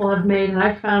several people have made, and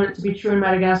I found it to be true in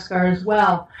Madagascar as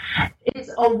well. It's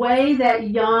a way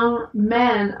that young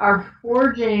men are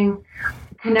forging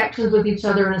connections with each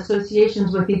other and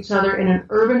associations with each other in an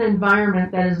urban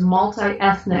environment that is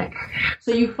multi-ethnic.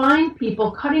 So you find people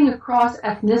cutting across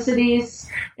ethnicities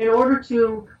in order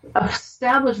to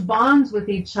establish bonds with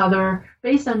each other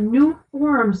based on new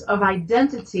forms of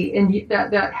identity and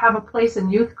that have a place in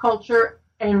youth culture,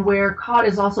 and where khat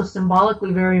is also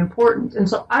symbolically very important. And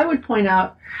so I would point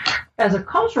out, as a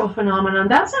cultural phenomenon,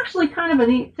 that's actually kind of a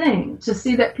neat thing to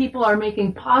see that people are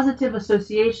making positive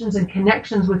associations and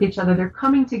connections with each other. They're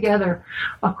coming together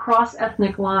across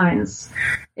ethnic lines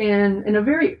in a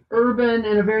very urban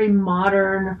and a very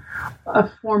modern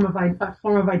form of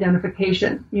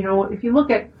identification. If you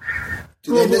look at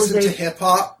do they listen to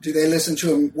hip-hop? Do they listen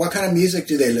to what kind of music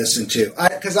do they listen to?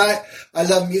 Because I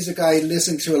love music. I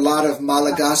listen to a lot of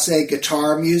Malagasy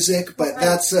guitar music, but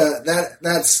that's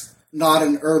not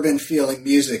an urban feeling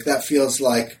music. That feels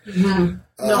like no,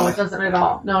 it doesn't at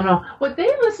all. No. What they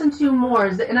listen to more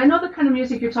is, and I know the kind of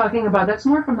music you're talking about, that's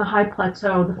more from the high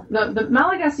plateau. The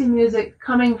Malagasy music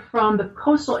coming from the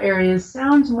coastal areas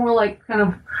sounds more like kind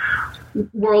of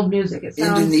world music. It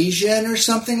sounds Indonesian or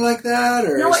something like that,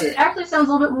 or no, it actually sounds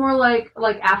a little bit more like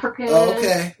African,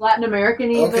 Latin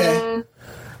American even.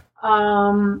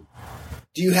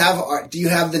 Do you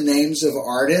have the names of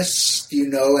artists? Do you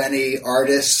know any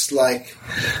artists like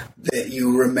that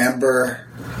you remember?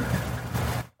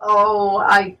 Oh,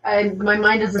 my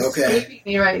mind is escaping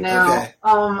me right now.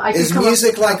 Okay. Is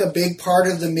music like a big part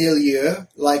of the milieu?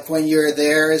 Like when you're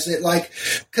there, is it like?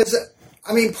 Because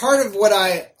part of what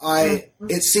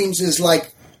it seems is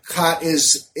like khat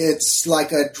it's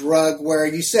like a drug where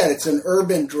you said it's an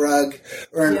urban drug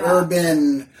or an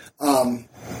urban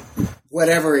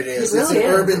whatever it is. It's an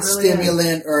urban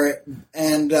stimulant are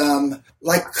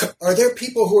there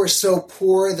people who are so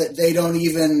poor that they don't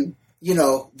even,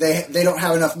 they don't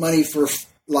have enough money for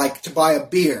to buy a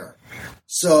beer.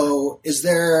 So is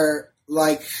there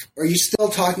are you still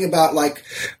talking about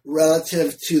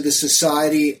relative to the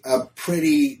society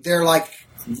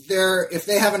if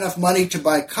they have enough money to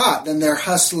buy khat, then they're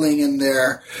hustling and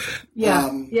they're there's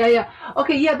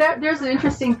an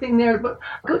interesting thing there. But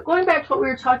going back to what we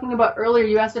were talking about earlier,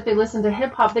 you asked if they listen to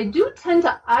hip hop. They do tend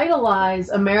to idolize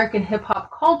American hip hop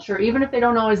culture, even if they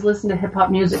don't always listen to hip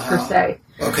hop music per se.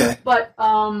 Okay. But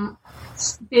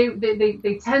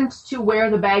they tend to wear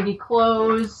the baggy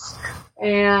clothes,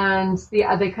 and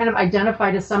they kind of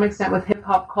identify to some extent with hip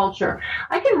hop culture.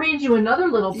 I can read you another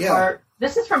little part.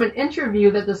 This is from an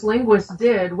interview that this linguist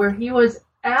did, where he was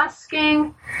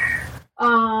asking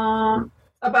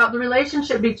about the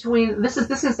relationship between this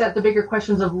is at the bigger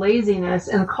questions of laziness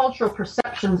and cultural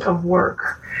perceptions of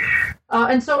work.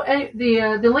 And so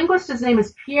the linguist's name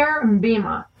is Pierre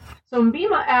Mbima. So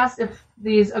Mbima asked if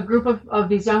a group of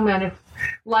these young men, if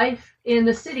life in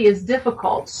the city is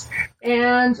difficult.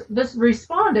 And this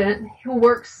respondent, who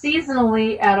works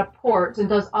seasonally at a port and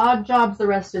does odd jobs the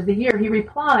rest of the year, he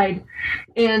replied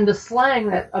in the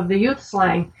slang of the youth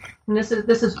slang, and this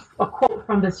is a quote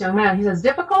from this young man. He says,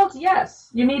 "Difficult? Yes.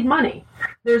 You need money.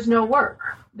 There's no work.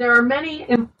 There are many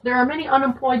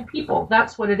unemployed people.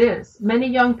 That's what it is. Many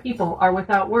young people are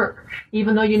without work.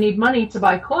 Even though you need money to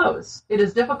buy clothes, it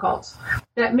is difficult."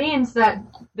 That means that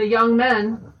the young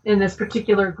men in this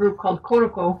particular group called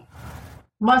Koroko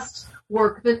must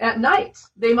work at night.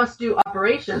 They must do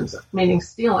operations, meaning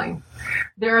stealing.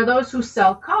 There are those who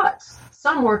sell cot.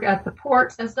 Some work at the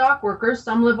port as dock workers.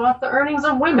 Some live off the earnings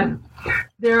of women.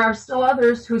 There are still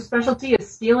others whose specialty is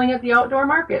stealing at the outdoor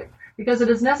market, because it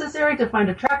is necessary to find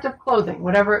attractive clothing,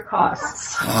 whatever it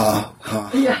costs.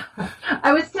 Yeah,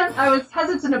 I was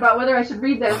hesitant about whether I should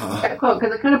read that quote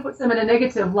because it kind of puts them in a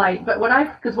negative light. But what I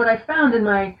found in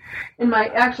my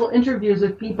actual interviews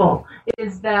with people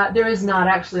is that there is not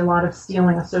actually a lot of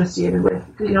stealing associated with,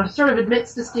 sort of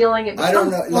admits to stealing. It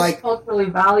becomes culturally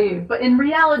valued, but in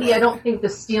reality, I don't think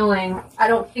that's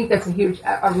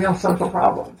a real social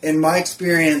problem. In my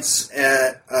experience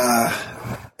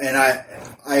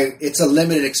it's a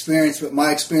limited experience, but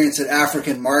my experience at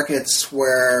African markets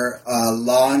where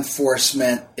law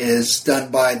enforcement is done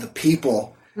by the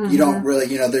people, you don't really,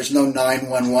 there's no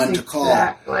 911 to call.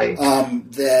 Exactly.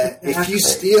 If you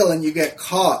steal and you get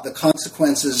caught, the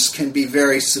consequences can be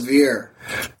very severe.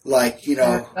 Like,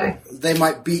 they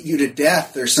might beat you to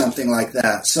death or something like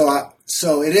that.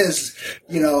 So it is,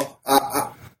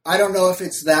 I don't know if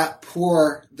it's that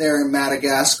poor there in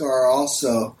Madagascar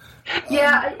also.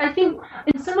 Yeah, I think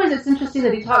in some ways it's interesting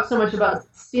that he talks so much about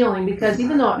stealing, because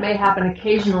even though it may happen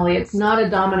occasionally, it's not a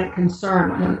dominant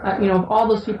concern. Of all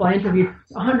those people I interviewed,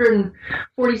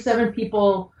 147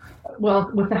 people,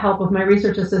 with the help of my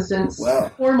research assistants,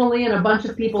 formally, and a bunch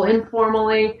of people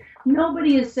informally.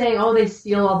 Nobody is saying, they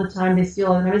steal all the time, It's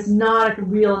not a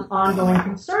real ongoing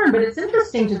concern, but it's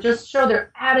interesting to just show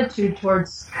their attitude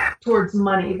towards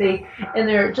money.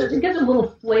 It gives a little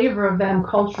flavor of them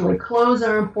culturally. Clothes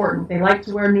are important. They like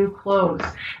to wear new clothes.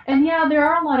 And yeah, there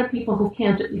are a lot of people who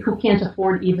can't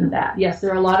afford even that. Yes, there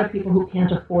are a lot of people who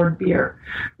can't afford beer.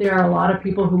 There are a lot of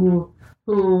people who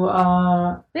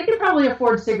they can probably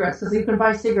afford cigarettes because you can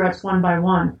buy cigarettes one by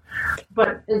one.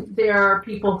 But there are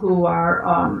people who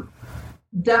are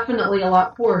definitely a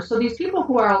lot poorer. So these people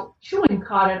who are chewing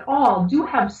cod at all do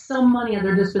have some money at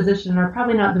their disposition and are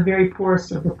probably not the very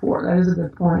poorest of the poor. That is a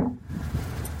good point.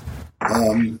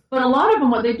 But a lot of them,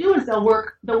 what they do is they'll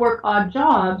work odd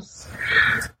jobs.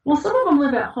 Well, some of them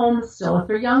live at home still. If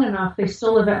they're young enough, they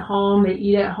still live at home, they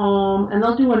eat at home, and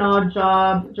they'll do an odd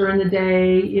job during the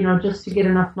day, just to get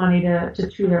enough money to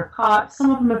chew their cot.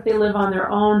 Some of them, if they live on their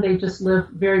own, they just live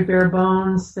very bare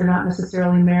bones. They're not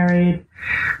necessarily married.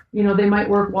 They might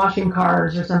work washing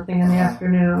cars or something in the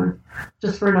afternoon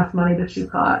just for enough money to chew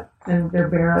cot in their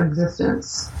bare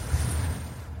existence.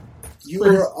 You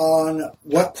were on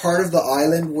what part of the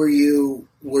island were you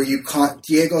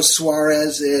Diego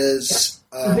Suarez is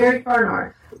the very far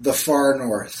north. The far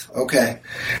north. Okay.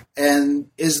 And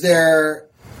is there,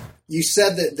 you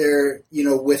said that there,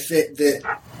 with it,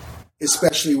 that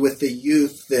especially with the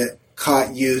youth, that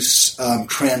cot use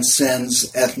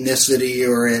transcends ethnicity,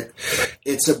 or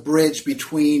it's a bridge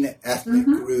between ethnic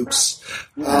groups.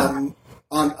 Yeah.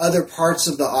 On other parts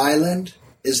of the island,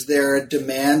 is there a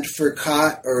demand for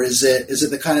cot, or is it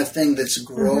the kind of thing that's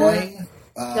growing?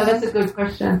 Yeah, that's a good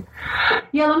question.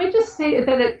 Yeah, let me just say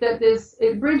that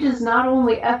it bridges not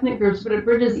only ethnic groups, but it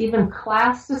bridges even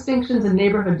class distinctions and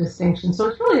neighborhood distinctions. So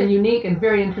it's really a unique and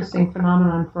very interesting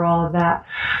phenomenon for all of that.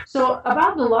 So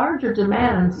about the larger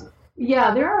demands,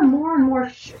 yeah, there are more and more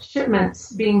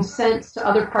shipments being sent to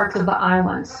other parts of the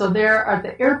island. So there at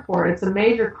the airport, it's a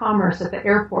major commerce at the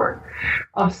airport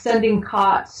of sending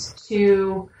cots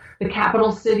to the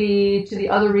capital city, to the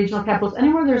other regional capitals.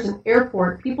 Anywhere there's an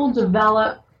airport, people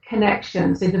develop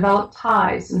connections, they develop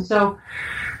ties. And so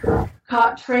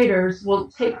cot traders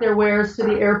will take their wares to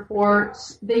the airport.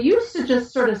 They used to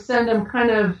just sort of send them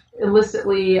kind of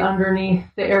illicitly underneath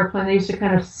the airplane. They used to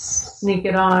kind of sneak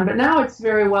it on, but now it's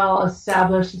very well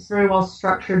established. It's very well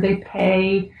structured. They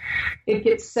pay. It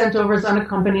gets sent over as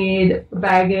unaccompanied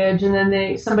baggage, and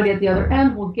then somebody at the other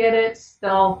end will get it.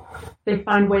 They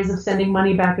find ways of sending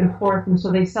money back and forth, and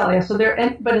so they sell it. So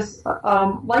but it's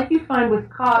like you find with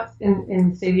cot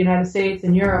in say the United States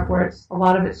and Europe, where a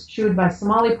lot of it's chewed by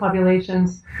Somali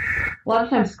populations. A lot of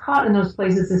times, cot in those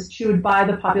places is chewed by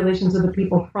the populations of the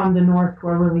people from the north who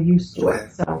are really used to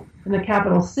it. So in the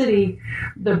capital city,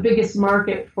 the biggest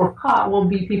market for cot will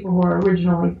be people who are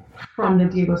originally from the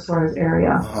Diego Suarez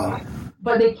area.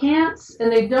 But they can't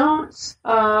and they don't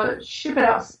ship it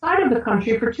outside of the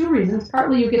country for two reasons.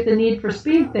 Partly you get the need for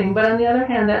speed thing, but on the other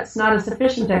hand, that's not a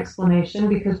sufficient explanation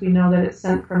because we know that it's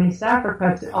sent from East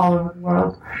Africa to all over the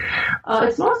world.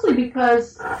 It's mostly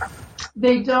because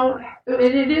they don't,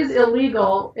 it is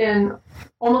illegal in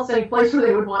almost any place where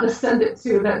they would want to send it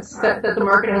to that the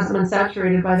market hasn't been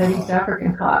saturated by that East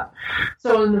African cot.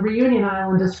 So in the Reunion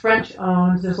Island is French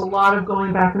owned. There's a lot of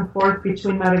going back and forth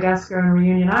between Madagascar and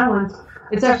Reunion Island.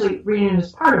 It's actually, Reunion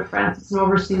is part of France. It's an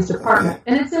overseas department,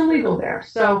 and it's illegal there.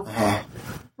 So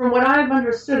from what I've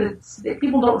understood,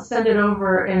 people don't send it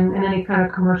over in any kind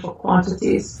of commercial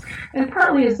quantities. And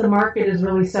partly is the market is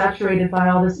really saturated by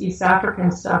all this East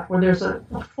African stuff where there's a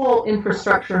full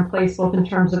infrastructure in place, both in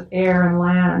terms of air and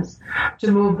land,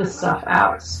 to move the stuff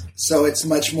out. So it's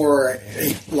much more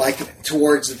like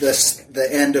towards the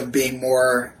end of being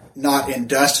more not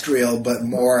industrial, but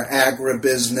more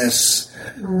agribusiness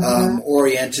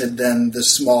oriented than the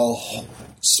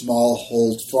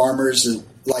smallhold farmers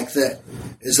like that.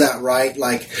 Is that right?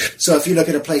 Like, so if you look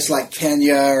at a place like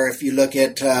Kenya, or if you look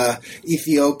at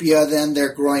Ethiopia, then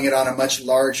they're growing it on a much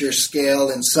larger scale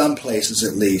in some places,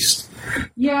 at least.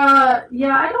 Yeah,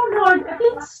 I don't know. I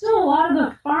think still a lot of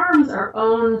the farms are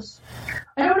owned.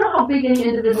 I don't know how big any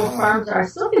individual farms are. I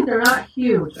still think they're not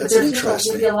huge, but there's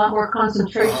just maybe a lot more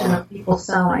concentration of people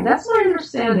selling. That's my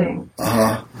understanding.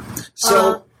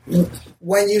 So,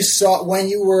 when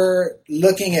you were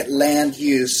looking at land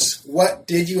use, what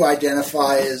did you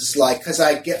identify as like? Because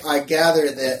I gather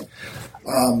that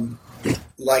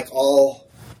like all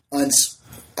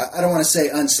I don't want to say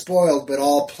unspoiled, but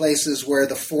all places where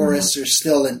the forests are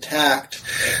still intact,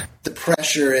 the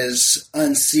pressure is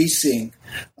unceasing.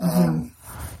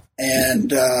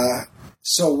 And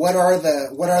so what are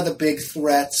the big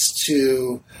threats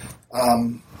to,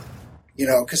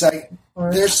 because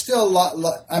there's still a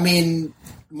lot, I mean,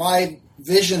 my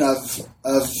vision of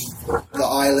the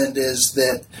island is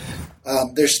that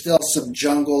there's still some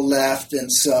jungle left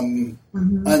and some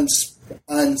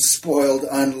unspoiled,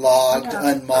 unlogged,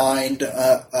 unmined.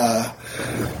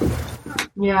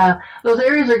 Yeah, those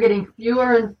areas are getting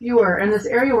fewer and fewer, and this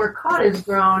area where cot is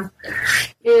grown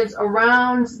is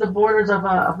around the borders of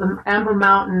the Amber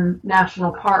Mountain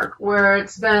National Park, where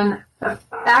it's been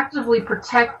actively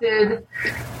protected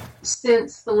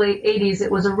since the late 80s.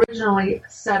 It was originally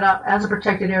set up as a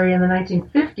protected area in the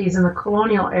 1950s in the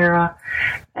colonial era.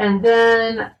 And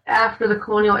then after the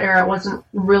colonial era,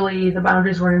 the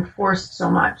boundaries weren't enforced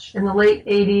so much. In the late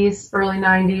 80s, early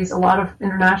 90s, a lot of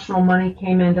international money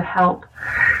came in to help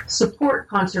support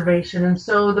conservation. And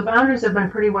so the boundaries have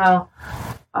been pretty well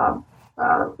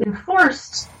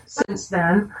enforced since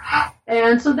then.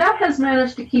 And so that has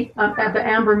managed to keep at the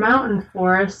Amber Mountain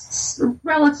forests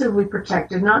relatively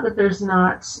protected. Not that there's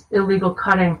not illegal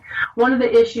cutting. One of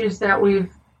the issues that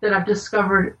I've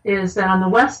discovered is that on the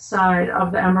west side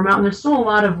of the Amber Mountain, there's still a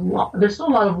lot of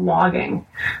logging.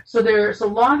 So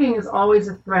logging is always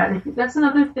a threat. And that's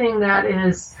another thing that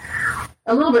is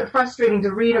a little bit frustrating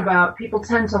to read about. People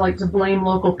tend to like to blame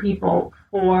local people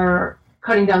for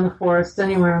cutting down the forests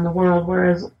anywhere in the world,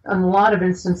 whereas in a lot of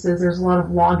instances there's a lot of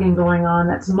logging going on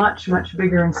that's much, much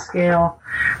bigger in scale.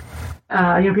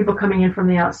 People coming in from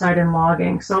the outside and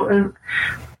logging. So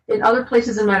in other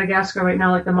places in Madagascar right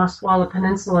now, like the Maswala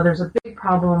Peninsula, there's a big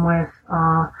problem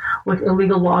with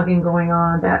illegal logging going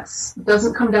on. That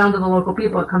doesn't come down to the local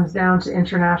people. It comes down to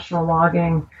international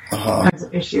logging kinds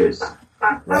of issues.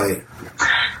 Right.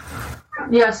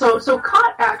 Yeah, so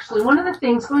cot actually, one of the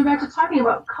things, going back to talking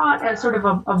about cot as sort of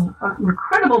an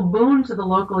incredible boon to the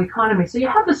local economy. So you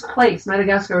have this place,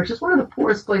 Madagascar, which is one of the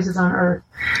poorest places on earth.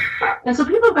 And so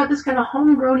people have got this kind of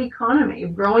homegrown economy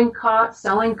of growing cot,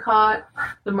 selling cot.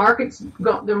 The market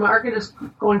is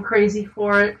going crazy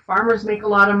for it. Farmers make a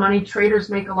lot of money. Traders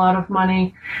make a lot of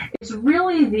money. It's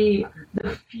really the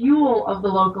fuel of the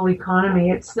local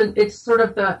economy. It's been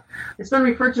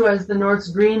referred to as the North's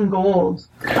green gold.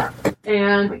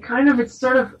 And it's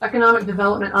sort of economic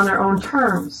development on their own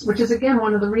terms, which is, again,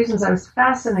 one of the reasons I was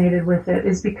fascinated with it,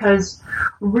 is because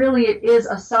really it is,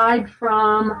 aside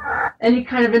from any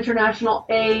kind of international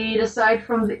aid, aside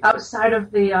from the outside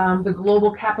of the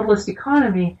global capitalist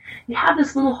economy, you have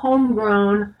this little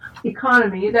homegrown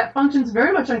economy that functions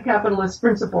very much on capitalist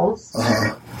principles.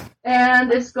 Uh-huh.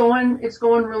 And it's going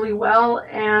really well,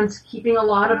 and keeping a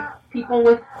lot of people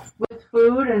with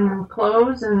food and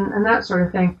clothes and that sort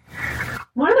of thing.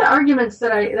 One of the arguments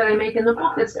that I make in the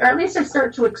book, or at least I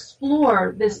start to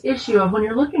explore this issue of when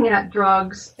you're looking at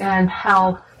drugs and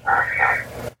health,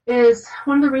 is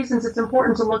one of the reasons it's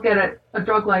important to look at a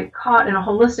drug like COT in a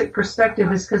holistic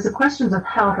perspective is because the questions of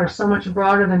health are so much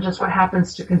broader than just what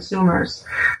happens to consumers.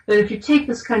 That if you take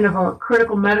this kind of a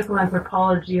critical medical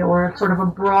anthropology or sort of a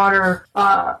broader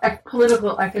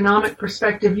political economic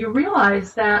perspective, you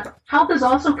realize that health is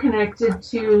also connected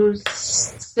to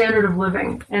standard of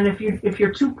living. And if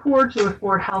you're too poor to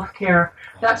afford health care,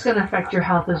 that's going to affect your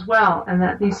health as well. And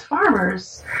that these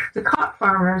farmers, the COT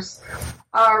farmers,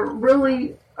 are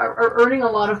earning a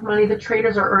lot of money. The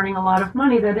traders are earning a lot of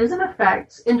money that is, in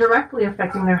effect, indirectly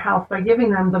affecting their health by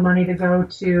giving them the money to go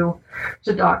to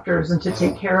doctors and to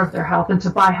take care of their health and to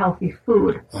buy healthy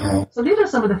food. So these are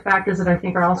some of the factors that I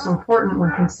think are also important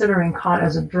when considering COT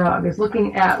as a drug, is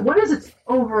looking at what is its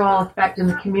overall effect in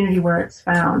the community where it's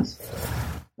found.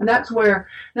 And that's where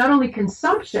not only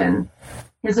consumption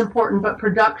is important, but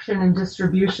production and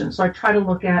distribution. So I try to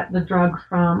look at the drug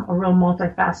from a real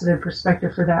multifaceted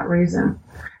perspective for that reason.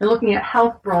 And looking at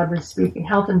health, broadly speaking,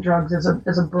 health and drugs is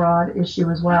a broad issue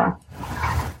as well.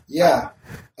 Yeah.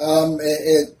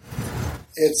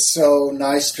 It's so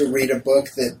nice to read a book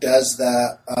that does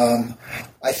that.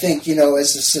 I think,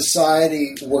 as a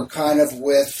society, we're kind of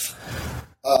with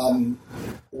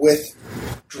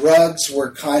drugs,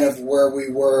 we're kind of where we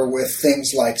were with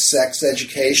things like sex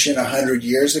education 100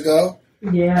 years ago.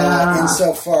 Yeah.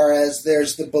 Insofar as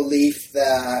there's the belief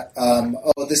that,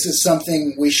 this is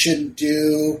something we shouldn't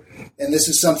do, and this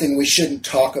is something we shouldn't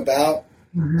talk about.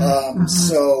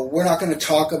 So we're not going to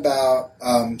talk about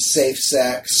safe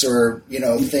sex or,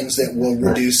 things that will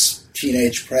reduce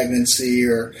teenage pregnancy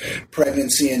or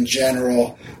pregnancy in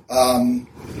general.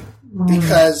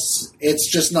 Because it's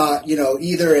just not,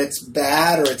 either it's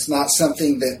bad or it's not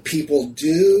something that people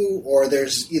do, or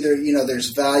there's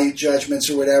there's value judgments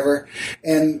or whatever.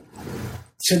 And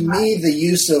to me, the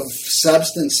use of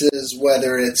substances,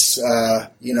 whether it's,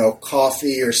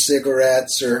 coffee or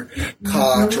cigarettes or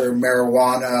pot or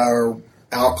marijuana or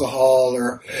alcohol,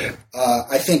 or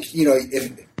I think,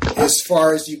 as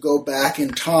far as you go back in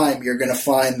time, you're going to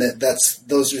find that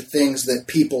those are things that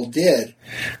people did.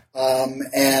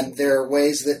 And there are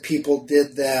ways that people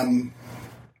did them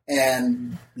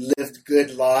and lived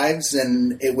good lives,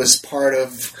 and it was part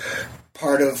of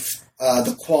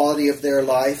the quality of their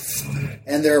life.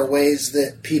 And there are ways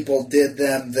that people did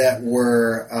them that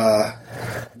were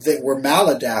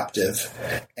maladaptive.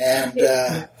 And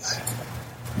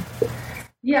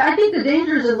yeah, I think the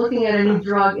dangers of looking at any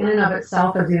drug in and of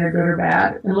itself as either good or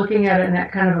bad, and looking at it in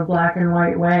that kind of a black and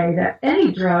white way, that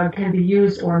any drug can be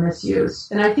used or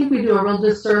misused. And I think we do a real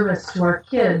disservice to our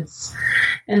kids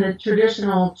and the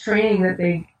traditional training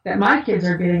that my kids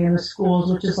are getting in the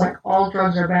schools, which is like all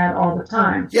drugs are bad all the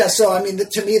time. Yeah, so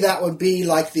to me that would be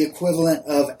like the equivalent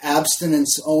of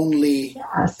abstinence-only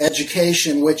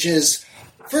education, which is,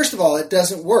 first of all, it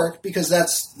doesn't work, because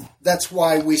that's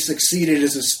why we succeeded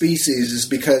as a species, is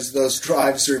because those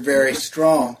drives are very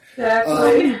strong.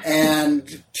 Exactly.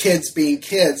 And kids being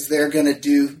kids, they're going to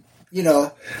do,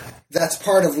 that's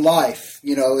part of life,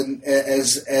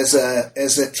 as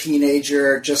a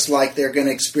teenager, just like they're going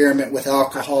to experiment with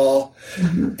alcohol.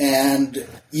 And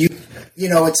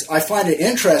I find it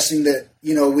interesting that,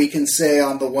 we can say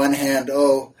on the one hand,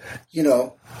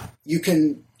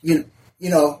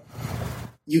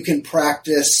 you can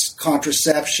practice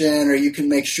contraception, or you can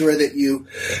make sure that you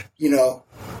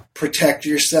protect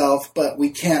yourself, but we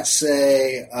can't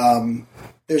say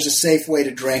there's a safe way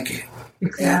to drink.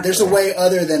 Exactly. And there's a way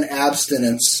other than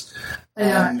abstinence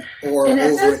or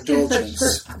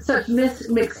overindulgence. Such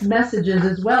mixed messages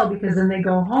as well, because then they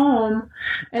go home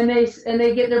and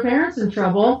they get their parents in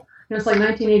trouble. It's like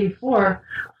 1984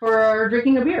 for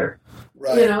drinking a beer.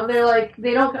 Right. They're like,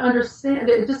 they don't understand.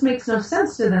 It just makes no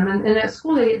sense to them. And at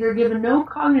school, they're given no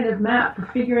cognitive map for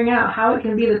figuring out how it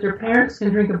can be that their parents can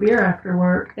drink a beer after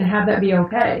work and have that be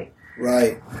okay.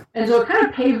 Right. And so it kind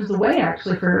of paves the way,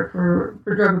 actually, for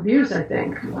drug abuse, I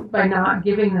think, by not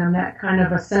giving them that kind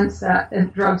of a sense that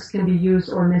drugs can be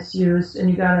used or misused. And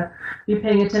you got to be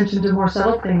paying attention to more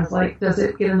subtle things, like, does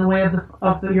it get in the way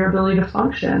of your ability to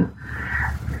function?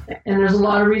 And there's a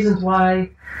lot of reasons why,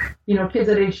 kids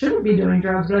that age shouldn't be doing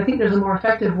drugs, but I think there's a more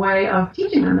effective way of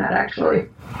teaching them that, actually.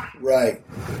 Right.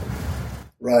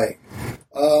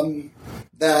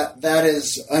 That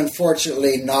is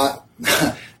unfortunately not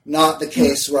the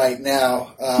case right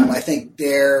now. I think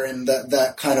DARE and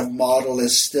that kind of model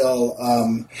is still,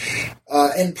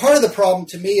 and part of the problem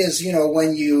to me is,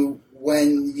 when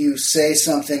you say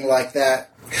something like that,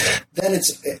 then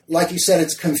it's, like you said,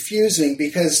 it's confusing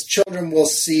because children will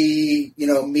see,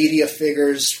 media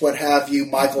figures, what have you,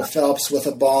 Michael Phelps with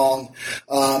a bong,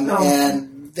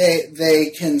 and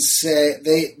they can say,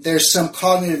 there's some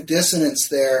cognitive dissonance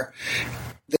there.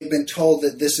 They've been told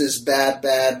that this is bad,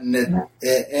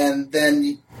 and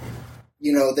then,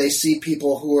 they see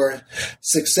people who are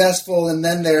successful, and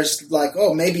then there's like,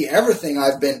 oh, maybe everything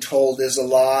I've been told is a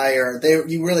lie, or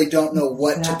you really don't know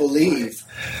what to believe.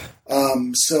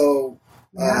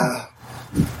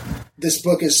 This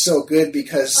book is so good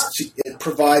because it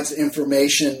provides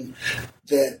information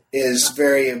that is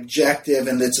very objective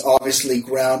and that's obviously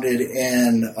grounded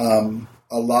in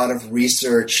a lot of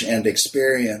research and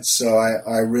experience. So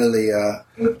I really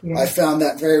I found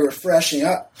that very refreshing.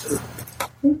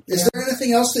 Is there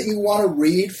anything else that you want to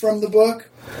read from the book?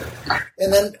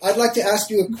 And then I'd like to ask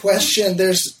you a question.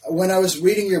 When I was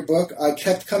reading your book, I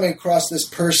kept coming across this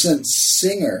person,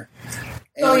 Singer.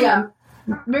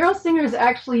 Merrill Singer is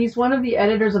he's one of the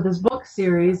editors of this book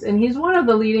series, and he's one of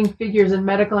the leading figures in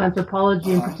medical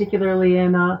anthropology, and particularly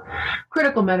in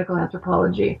critical medical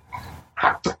anthropology.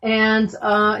 And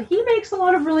he makes a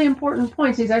lot of really important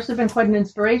points. He's actually been quite an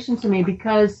inspiration to me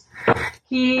because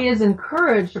he has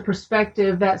encouraged a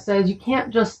perspective that says you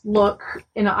can't just look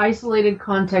in an isolated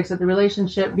context at the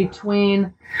relationship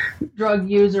between drug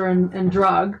user and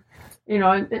drug.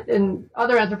 And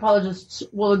other anthropologists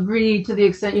will agree to the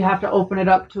extent you have to open it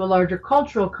up to a larger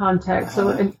cultural context.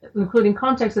 So including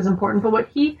context is important. But what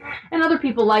he and other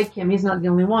people like him, he's not the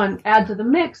only one, add to the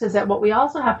mix is that what we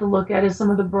also have to look at is some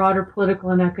of the broader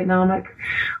political and economic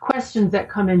questions that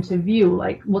come into view,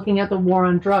 like looking at the war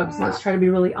on drugs. Let's try to be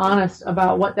really honest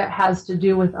about what that has to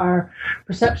do with our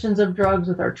perceptions of drugs,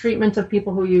 with our treatment of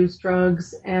people who use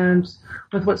drugs, and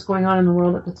with what's going on in the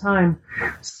world at the time.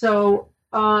 So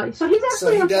he's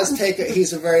actually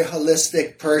he's a very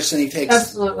holistic person. He takes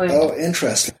absolutely. Oh,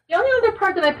 interesting. The only other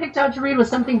part that I picked out to read was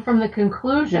something from the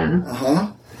conclusion.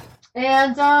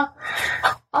 And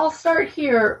I'll start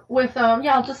here with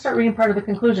I'll just start reading part of the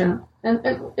conclusion and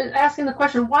asking the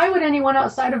question, why would anyone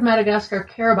outside of Madagascar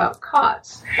care about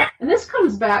COTS? And this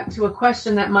comes back to a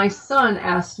question that my son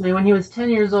asked me when he was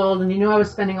 10 years old, and he knew I was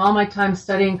spending all my time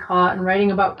studying COT and writing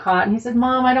about COT, and he said,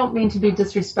 Mom, I don't mean to be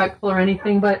disrespectful or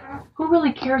anything, but who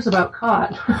really cares about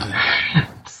COT?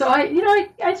 So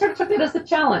I sort of took it as a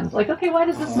challenge. Like, okay, why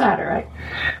does this matter, right?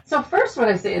 So first, what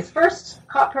I say is,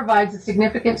 COT provides a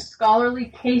significant scholarly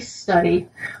case study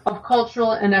of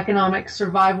cultural and economic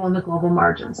survival in the global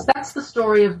margins. That's the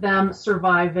story of them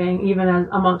surviving, even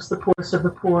amongst the poorest of the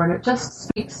poor, and it just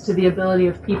speaks to the ability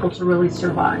of people to really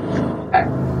survive. Okay.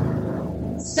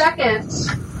 Second,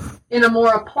 in a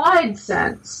more applied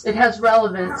sense, it has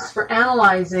relevance for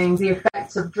analyzing the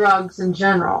effects of drugs in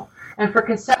general, and for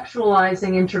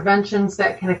conceptualizing interventions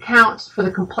that can account for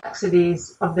the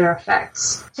complexities of their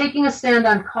effects. Taking a stand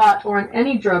on COT or on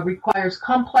any drug requires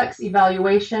complex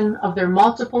evaluation of their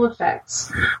multiple effects,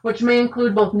 which may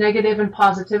include both negative and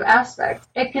positive aspects.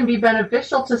 It can be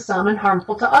beneficial to some and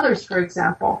harmful to others, for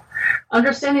example.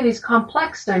 Understanding these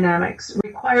complex dynamics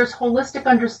requires holistic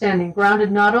understanding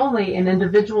grounded not only in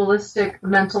individualistic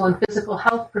mental and physical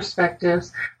health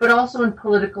perspectives, but also in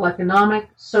political, economic,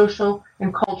 social,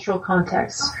 and cultural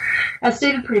contexts. As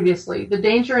stated previously, the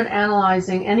danger in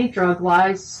analyzing any drug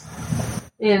lies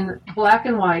in black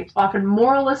and white, often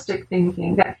moralistic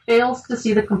thinking that fails to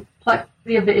see the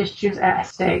complexity of the issues at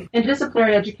stake.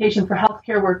 Interdisciplinary education for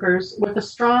healthcare workers with a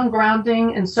strong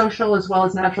grounding in social as well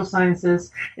as natural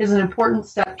sciences is an important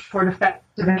step toward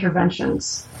effective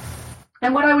interventions.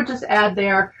 And what I would just add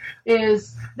there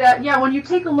is that, when you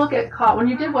take a look at COT, when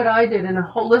you did what I did in a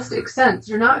holistic sense,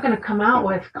 you're not going to come out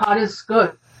with COT is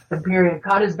good, period.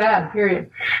 COT is bad, period.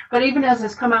 But even as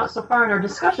has come out so far in our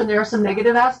discussion, there are some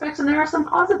negative aspects and there are some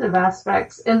positive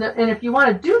aspects. And if you want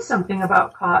to do something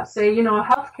about COT, say, a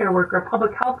healthcare worker, a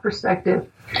public health perspective,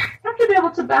 you have to be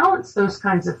able to balance those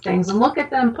kinds of things and look at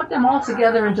them, put them all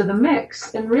together into the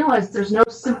mix and realize there's no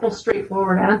simple,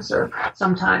 straightforward answer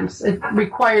sometimes. It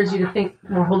requires you to think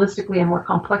more holistically and more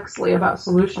complexly about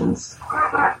solutions.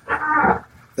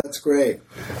 That's great.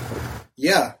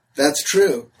 Yeah, that's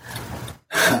true.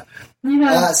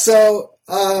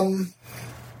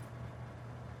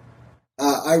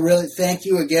 I I really thank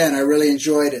you again. I really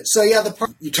enjoyed it. So yeah, the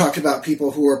part you talked about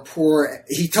people who are poor.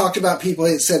 He talked about people.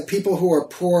 He said people who are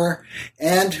poor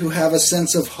and who have a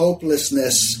sense of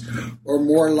hopelessness are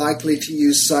more likely to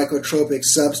use psychotropic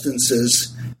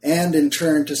substances, and in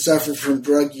turn to suffer from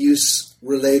drug use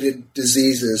related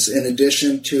diseases, in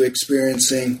addition to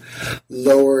experiencing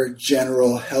lower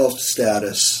general health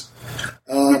status.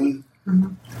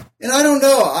 And I don't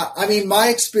know. I mean, my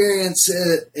experience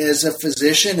as a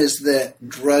physician is that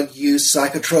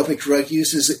psychotropic drug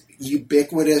use is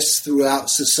ubiquitous throughout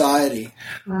society.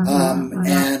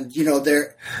 And,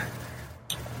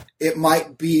 it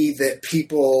might be that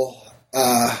people,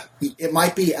 it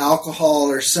might be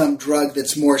alcohol or some drug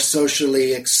that's more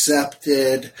socially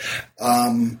accepted.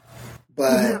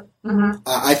 But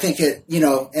I think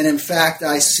and in fact,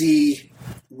 I see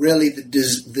really the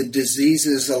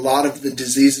diseases, a lot of the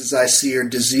diseases I see are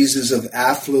diseases of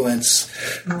affluence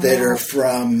that are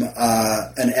from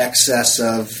an excess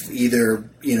of either,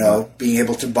 being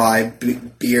able to buy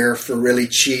beer for really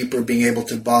cheap or being able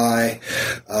to buy,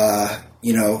 a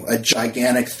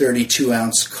gigantic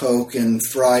 32-ounce Coke and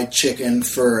fried chicken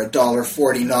for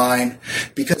 $1.49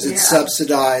 because it's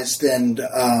subsidized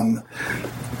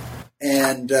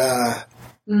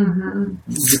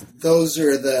those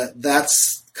are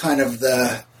that's kind of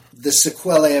the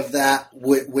sequelae of that,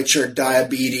 which are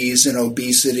diabetes and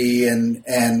obesity and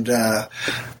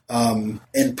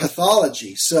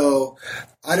pathology. So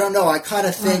I don't know. I kind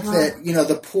of think that,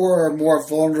 the poor are more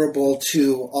vulnerable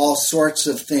to all sorts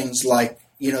of things like,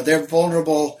 they're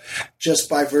vulnerable just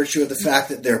by virtue of the fact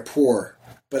that they're poor.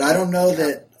 But I don't know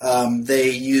that they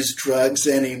use drugs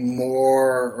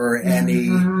anymore or any.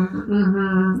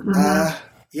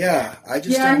 I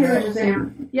just don't know. I hear what you're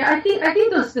saying. Yeah, I think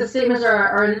the statements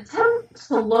are an attempt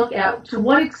to look at to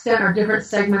what extent are different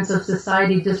segments of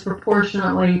society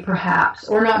disproportionately, perhaps,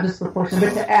 or not disproportionately,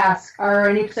 but to ask, are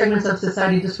any segments of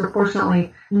society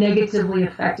disproportionately negatively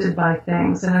affected by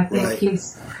things? And I think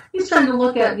he's trying to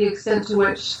look at the extent to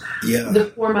which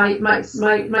the poor might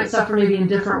suffer maybe in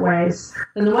different ways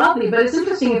than the wealthy. But it's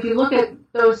interesting if you look at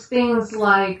those things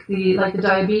like the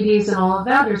diabetes and all of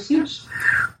that. There's huge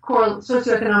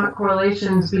socioeconomic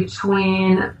correlations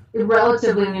between,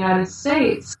 relatively in the United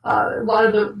States, a lot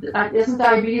of isn't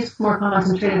diabetes more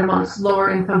concentrated amongst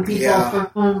lower income people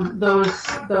for whom those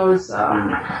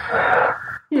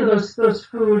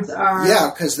foods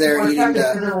are because they're eating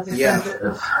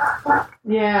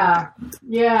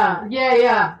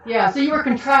So you were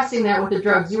contrasting that with the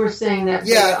drugs. You were saying that.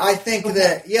 I think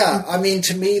that. I mean,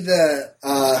 to me,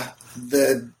 I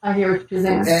hear what you're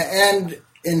saying. And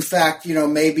in fact,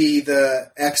 maybe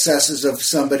the excesses of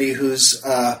somebody who's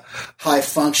high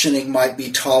functioning might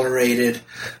be tolerated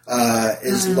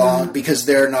as long because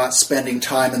they're not spending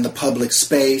time in the public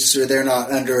space or they're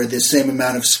not under the same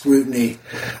amount of scrutiny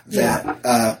that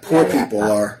poor people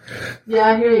are.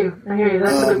 Yeah, I hear you.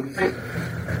 That's a good point.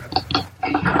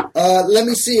 Let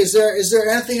me see. Is there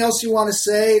anything else you want to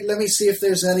say? Let me see if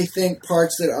there's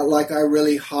parts that I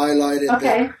really highlighted.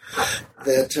 Okay.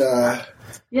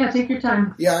 Yeah, take your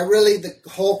time. Yeah, the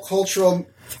whole cultural,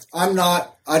 I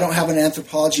don't have an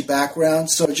anthropology background,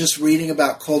 so just reading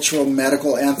about cultural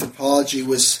medical anthropology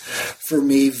was, for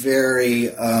me,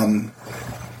 very,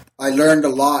 I learned a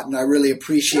lot, and I really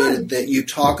appreciated that you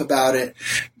talk about it,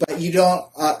 but you don't,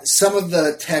 some of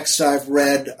the texts I've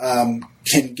read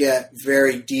can get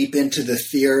very deep into the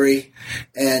theory,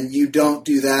 and you don't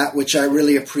do that, which I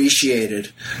really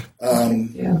appreciated.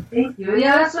 Thank you.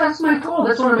 Yeah, that's my goal.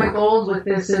 That's one of my goals with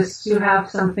this, is to have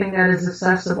something that is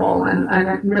accessible, and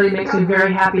it really makes me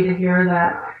very happy to hear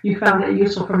that you found it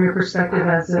useful from your perspective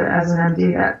as an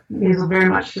MD. That means very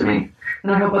much to me,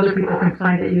 and I hope other people can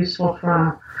find it useful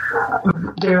from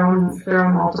their own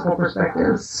multiple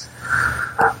perspectives.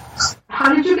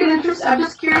 How did you get interested? I'm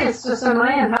just curious, just on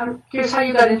my end, how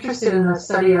you got interested in the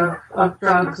study of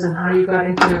drugs and how you got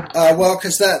into.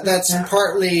 Because that's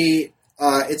partly.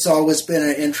 It's always been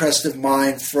an interest of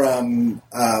mine from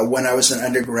when I was an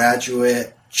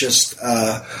undergraduate. Just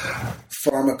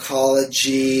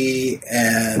pharmacology,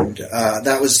 and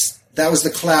that was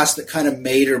the class that kind of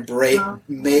make or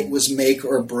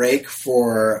break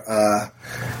for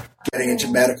getting into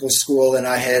medical school. And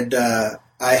I had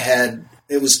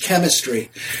it was chemistry,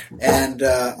 and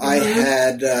I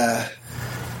had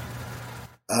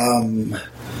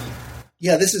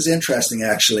this is interesting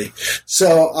actually.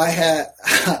 So I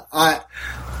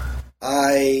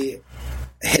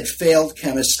had failed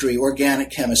chemistry,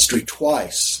 organic chemistry,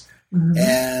 twice.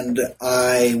 And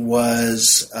I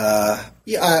was,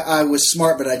 I was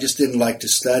smart, but I just didn't like to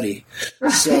study.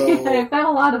 So I've got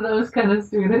a lot of those kind of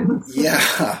students.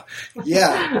 Yeah.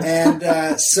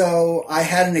 And so I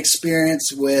had an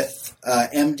experience with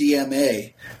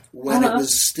MDMA when it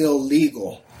was still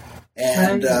legal.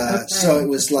 And so it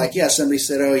was like, somebody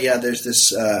said, oh, yeah, there's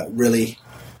this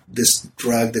this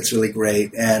drug that's really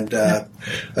great. And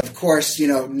of course,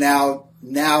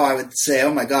 now I would say,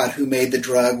 oh my God, who made the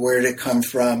drug? Where did it come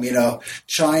from?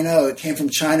 China. Oh, it came from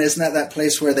China. Isn't that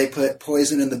place where they put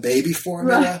poison in the baby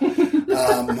formula?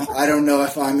 Right. I don't know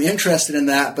if I'm interested in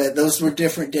that, but those were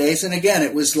different days. And again,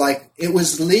 it was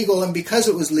legal. And because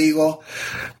it was legal,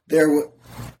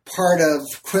 part of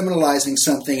criminalizing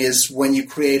something is when you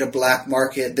create a black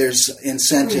market, there's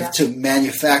incentive to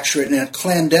manufacture it in a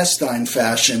clandestine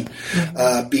fashion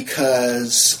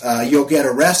because you'll get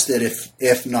arrested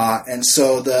if not. And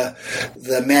so the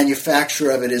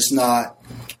manufacture of it is not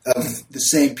of the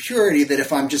same purity that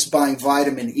if I'm just buying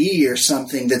vitamin E or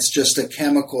something that's just a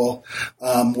chemical,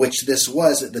 which this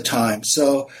was at the time.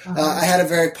 So I had a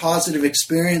very positive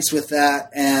experience with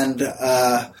that, and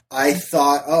I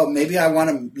thought, oh, maybe I want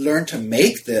to learn to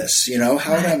make this,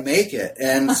 how would I make it?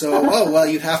 And so,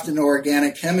 you have to know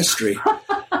organic chemistry.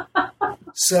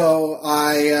 So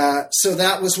so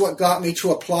that was what got me to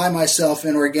apply myself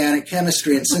in organic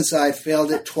chemistry. And since I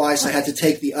failed it twice, I had to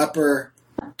take the upper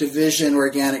division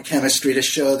organic chemistry to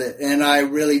show that, and I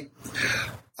really,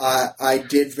 I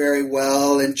did very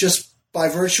well, and just by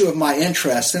virtue of my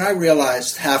interest, and I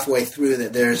realized halfway through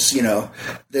that there's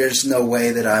no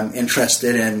way that I'm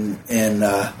interested in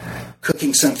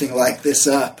cooking something like this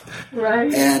up.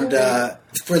 Right. And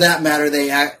for that matter,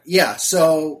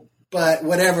 but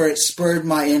whatever, it spurred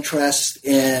my interest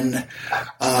in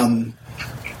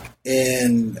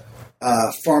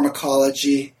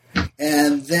pharmacology,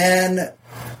 and then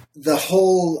the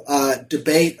whole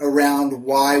debate around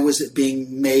why was it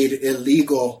being made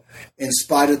illegal, in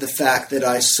spite of the fact that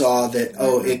I saw that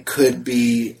it could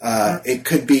be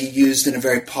used in a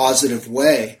very positive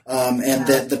way, and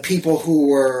that the people who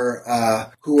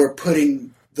were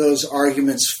putting those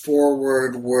arguments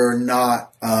forward were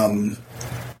not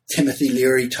Timothy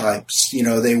Leary types.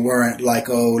 They weren't like,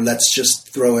 oh, let's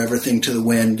just throw everything to the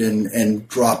wind and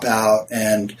drop out.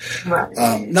 And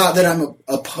not that I'm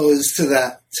opposed to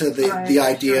that, to the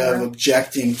idea of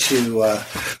objecting to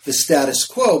the status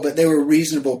quo, but they were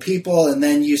reasonable people. And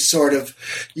then you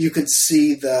could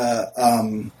see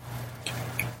the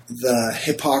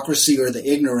hypocrisy or the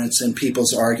ignorance in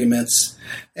people's arguments.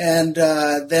 And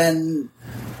then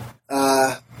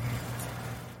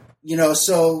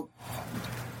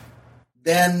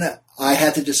I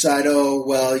had to decide,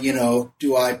 do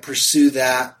I pursue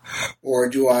that, or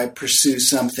do I pursue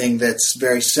something that's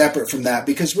very separate from that?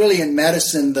 Because really in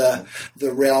medicine, the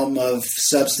realm of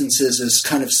substances is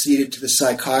kind of ceded to the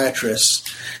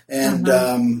psychiatrist. And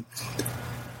I'm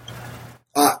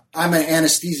an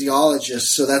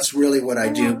anesthesiologist, so that's really what I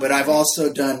do. But I've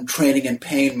also done training in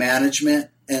pain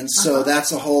management. And so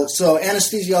that's a whole. So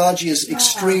anesthesiology is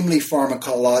extremely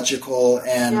pharmacological,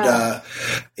 and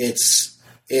it's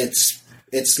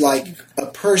like a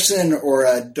person or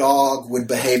a dog would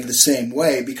behave the same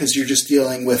way, because you're just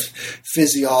dealing with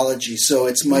physiology. So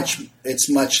it's much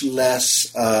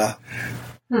less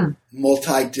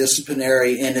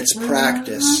multidisciplinary in its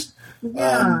practice.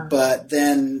 But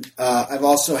then I've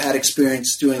also had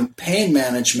experience doing pain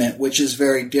management, which is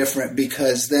very different,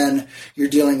 because then you're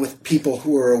dealing with people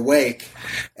who are awake,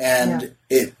 and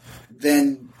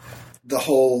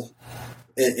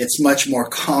it's much more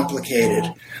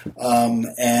complicated,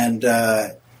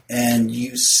 and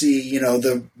you see,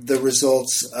 the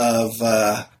results of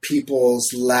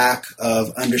people's lack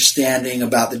of understanding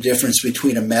about the difference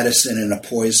between a medicine and a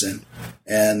poison.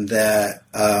 And that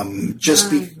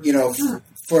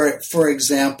for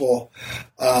example,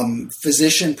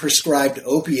 physician-prescribed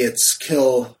opiates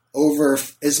kill over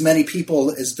as many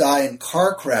people as die in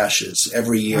car crashes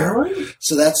every year. Really?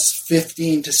 So that's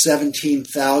 15 to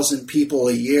 17,000 people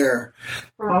a year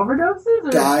from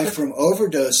overdoses? Die from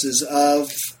overdoses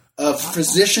of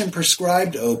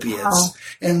physician-prescribed opiates. Wow.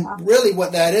 And really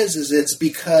what that is it's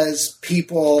because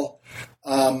people...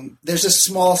 there's a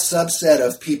small subset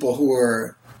of people who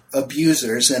are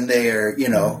abusers, and they are,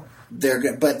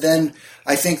 but then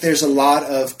I think there's a lot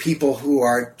of people who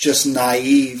are just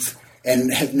naive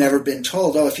and have never been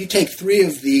told, if you take 3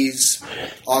 of these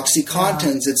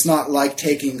OxyContins, it's not like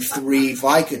taking 3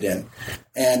 Vicodin,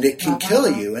 and it can kill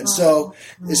you. And so,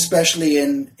 especially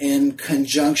in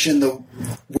conjunction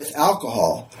with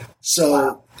alcohol.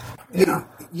 So,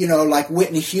 like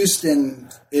Whitney Houston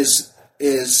is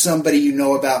is somebody you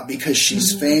know about because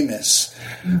she's famous,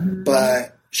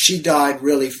 but she died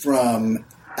really from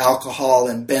alcohol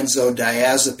and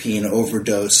benzodiazepine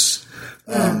overdose,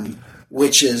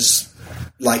 which is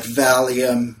like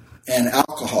Valium and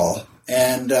alcohol.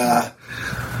 And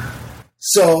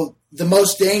so the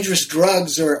most dangerous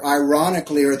drugs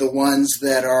ironically, are the ones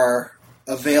that are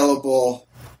available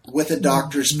with a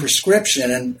doctor's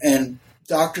prescription, and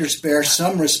doctors bear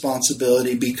some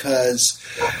responsibility because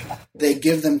they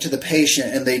give them to the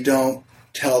patient and they don't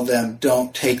tell them,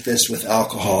 don't take this with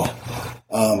alcohol.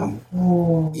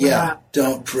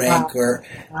 Don't drink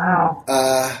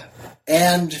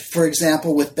and for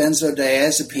example, with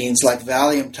benzodiazepines like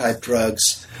Valium type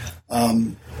drugs,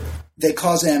 they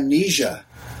cause amnesia,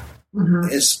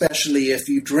 especially if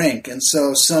you drink. And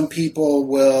so some people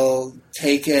will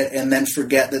take it and then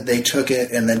forget that they took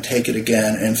it, and then take it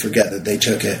again and forget that they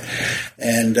took it.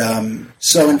 And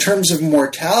so in terms of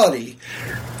mortality,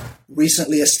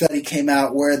 recently a study came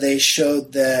out where they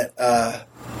showed that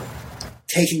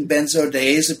taking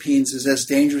benzodiazepines is as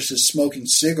dangerous as smoking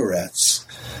cigarettes.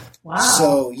 Wow.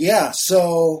 So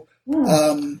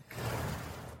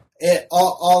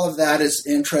all of that is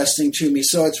interesting to me.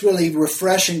 So it's really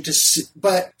refreshing to see.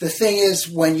 But the thing is,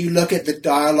 when you look at the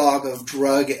dialogue of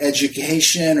drug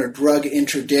education or drug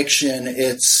interdiction,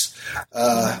 it's,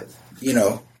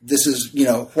 this is,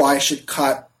 why should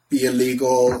khat be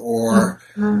illegal? Or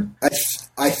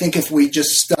I think if we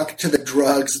just stuck to the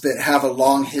drugs that have a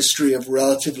long history of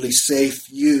relatively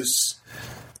safe use,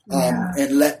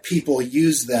 and let people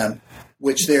use them,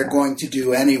 which they're going to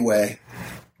do anyway.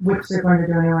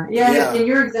 Yeah, and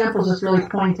your examples just really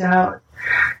point out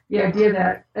the idea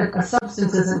that a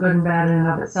substance isn't good and bad in and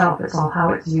of itself. It's all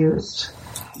how it's used.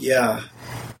 Yeah,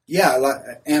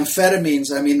 like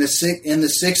amphetamines. I mean, in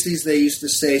the 60s, they used to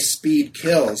say speed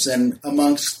kills. And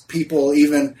amongst people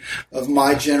even of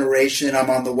my generation, I'm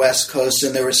on the West Coast,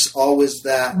 and there was always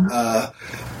that,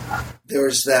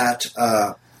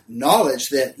 knowledge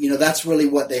that, that's really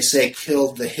what they say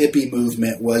killed the hippie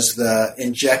movement, was the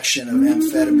injection of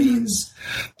amphetamines,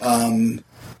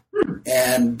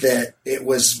 and that it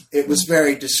was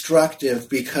very destructive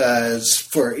because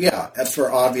for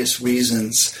obvious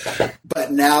reasons.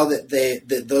 But now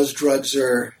that those drugs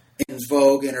are in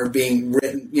vogue and are being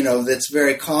written, that's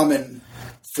very common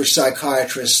for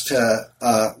psychiatrists to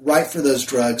write for those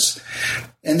drugs,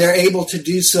 and they're able to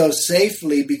do so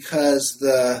safely because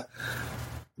the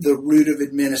route of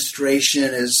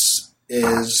administration is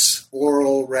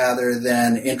oral rather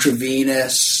than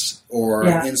intravenous or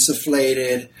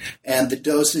insufflated, and the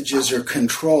dosages are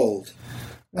controlled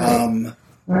and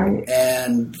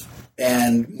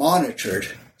monitored.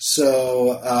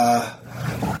 So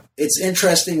it's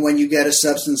interesting when you get a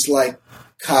substance like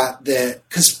khat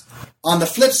because on the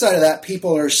flip side of that,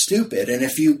 people are stupid, and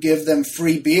if you give them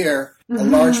free beer, a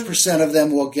large percent of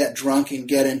them will get drunk and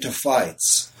get into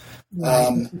fights.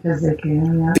 Because they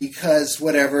can, because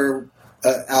whatever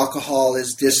alcohol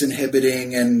is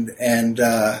disinhibiting and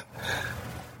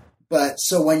but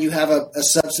so when you have a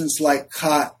substance like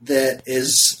khat that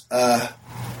is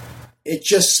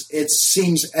it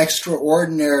seems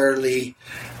extraordinarily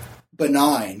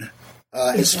benign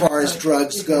as far as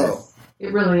drugs go.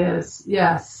 It really is.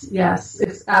 Yes.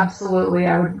 It's absolutely,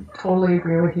 I would totally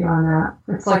agree with you on that.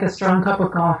 It's like a strong cup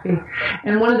of coffee.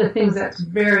 And one of the things that's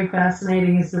very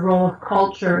fascinating is the role of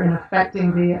culture in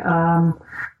affecting the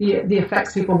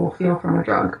effects people will feel from a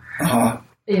drug.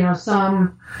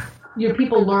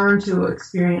 People learn to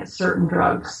experience certain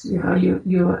drugs.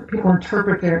 People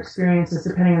interpret their experiences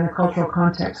depending on the cultural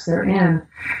context they're in.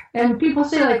 And people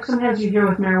say, like, sometimes you hear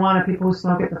with marijuana, people who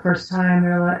smoke it the first time,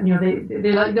 they're like,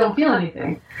 they don't feel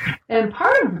anything. And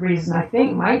part of the reason, I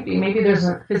think, might be, maybe there's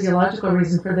a physiological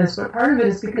reason for this, but part of it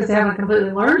is because they haven't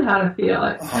completely learned how to feel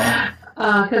it.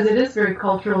 Because it is very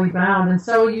culturally bound. And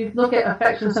so you look at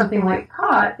effects from something like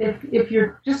khat, if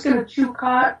you're just going to chew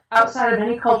khat outside of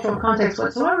any cultural context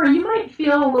whatsoever, you might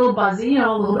feel a little buzzy,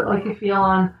 a little bit like you feel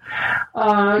on,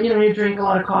 you drink a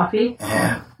lot of coffee.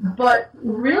 But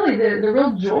really, the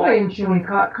real joy in chewing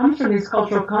khat comes from these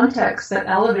cultural contexts that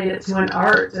elevate it to an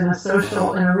art and a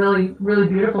social and a really, really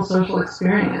beautiful social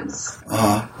experience.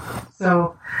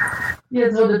 So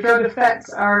the drug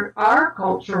effects are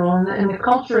cultural, and the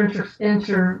culture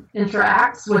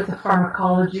interacts with the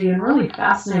pharmacology in really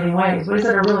fascinating ways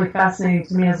that are really fascinating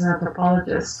to me as an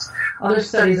anthropologist. Other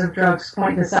studies of drugs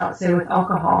point this out, say with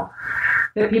alcohol,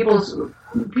 that people's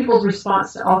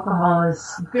response to alcohol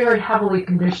is very heavily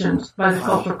conditioned by the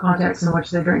cultural context in which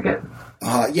they drink it.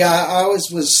 I always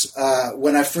was,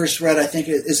 when I first read, I think,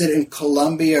 is it in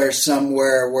Colombia or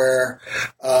somewhere where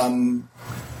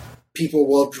people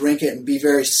will drink it and be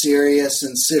very serious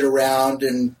and sit around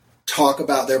and talk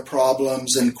about their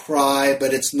problems and cry,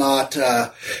 but it's not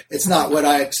what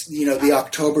the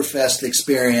Oktoberfest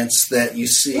experience that you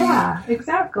see. Yeah,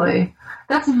 exactly.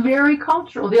 That's very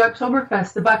cultural. The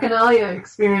Oktoberfest, the Bacchanalia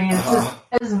experience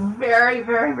is very,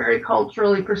 very, very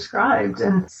culturally prescribed.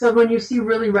 And so when you see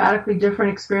really radically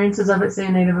different experiences of it, say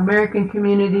in Native American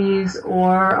communities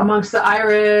or amongst the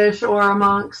Irish or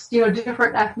amongst,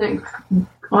 different ethnic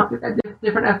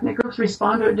groups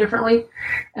respond to it differently,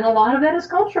 and a lot of that is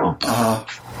cultural.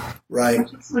 Right.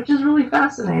 Which is really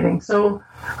fascinating. So,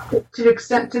 to the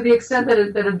extent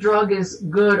that a drug is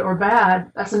good or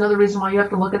bad, that's another reason why you have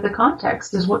to look at the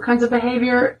context: is what kinds of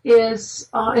behavior is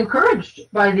encouraged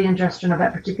by the ingestion of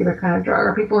that particular kind of drug.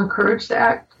 Are people encouraged to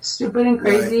act stupid and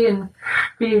crazy and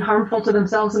be harmful to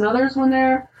themselves and others when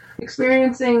they're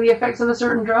experiencing the effects of a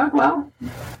certain drug? Well,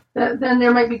 then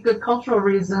there might be good cultural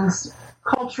reasons.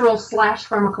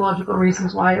 Cultural/pharmacological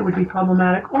reasons why it would be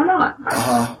problematic or not.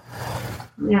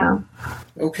 Yeah.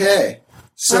 Okay.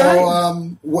 So,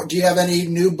 right. What do you have any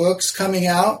new books coming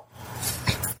out?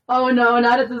 Oh no,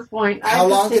 not at this point. How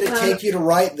long did it take you to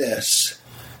write this?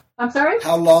 I'm sorry?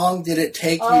 How long did it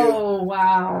take you? Oh,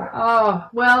 wow. Oh,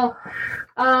 well,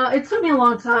 it took me a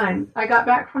long time. I got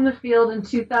back from the field in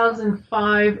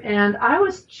 2005, and I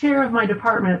was chair of my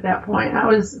department at that point. I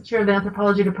was chair of the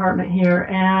anthropology department here,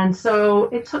 and so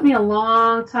it took me a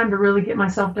long time to really get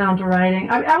myself down to writing.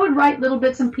 I would write little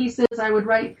bits and pieces. I would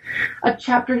write a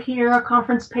chapter here, a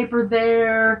conference paper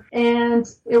there, and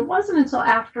it wasn't until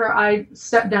after I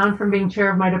stepped down from being chair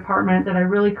of my department that I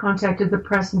really contacted the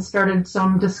press and started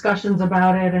some discussions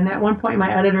about it. And at one point,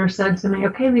 my editor said to me,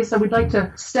 "Okay, Lisa, we'd like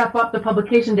to step up the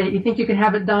publication date. You think you can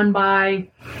have it done by,"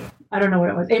 I don't know what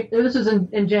it was. This was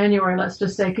in January, let's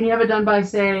just say. "Can you have it done by,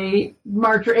 say,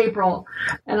 March or April?"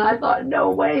 And I thought, no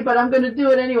way, but I'm going to do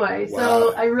it anyway. Wow.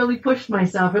 So I really pushed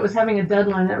myself. It was having a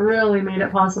deadline that really made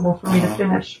it possible for me to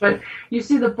finish. But you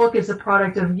see, the book is a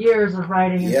product of years of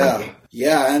writing and thinking.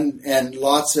 Yeah, and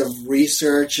lots of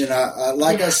research. And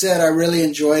I said, I really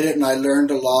enjoyed it, and I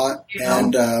learned a lot. Yeah.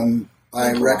 And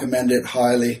I recommend it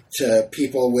highly to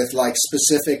people with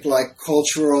specific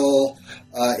cultural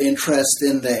interest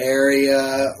in the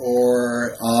area,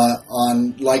 or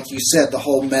on, like you said, the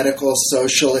whole medical,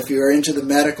 social. If you're into the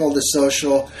medical, the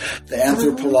social, the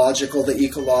anthropological, the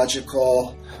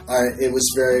ecological, it was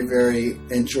very, very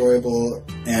enjoyable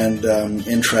and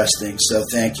interesting. So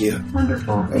thank you.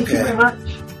 Wonderful. Thank you very much.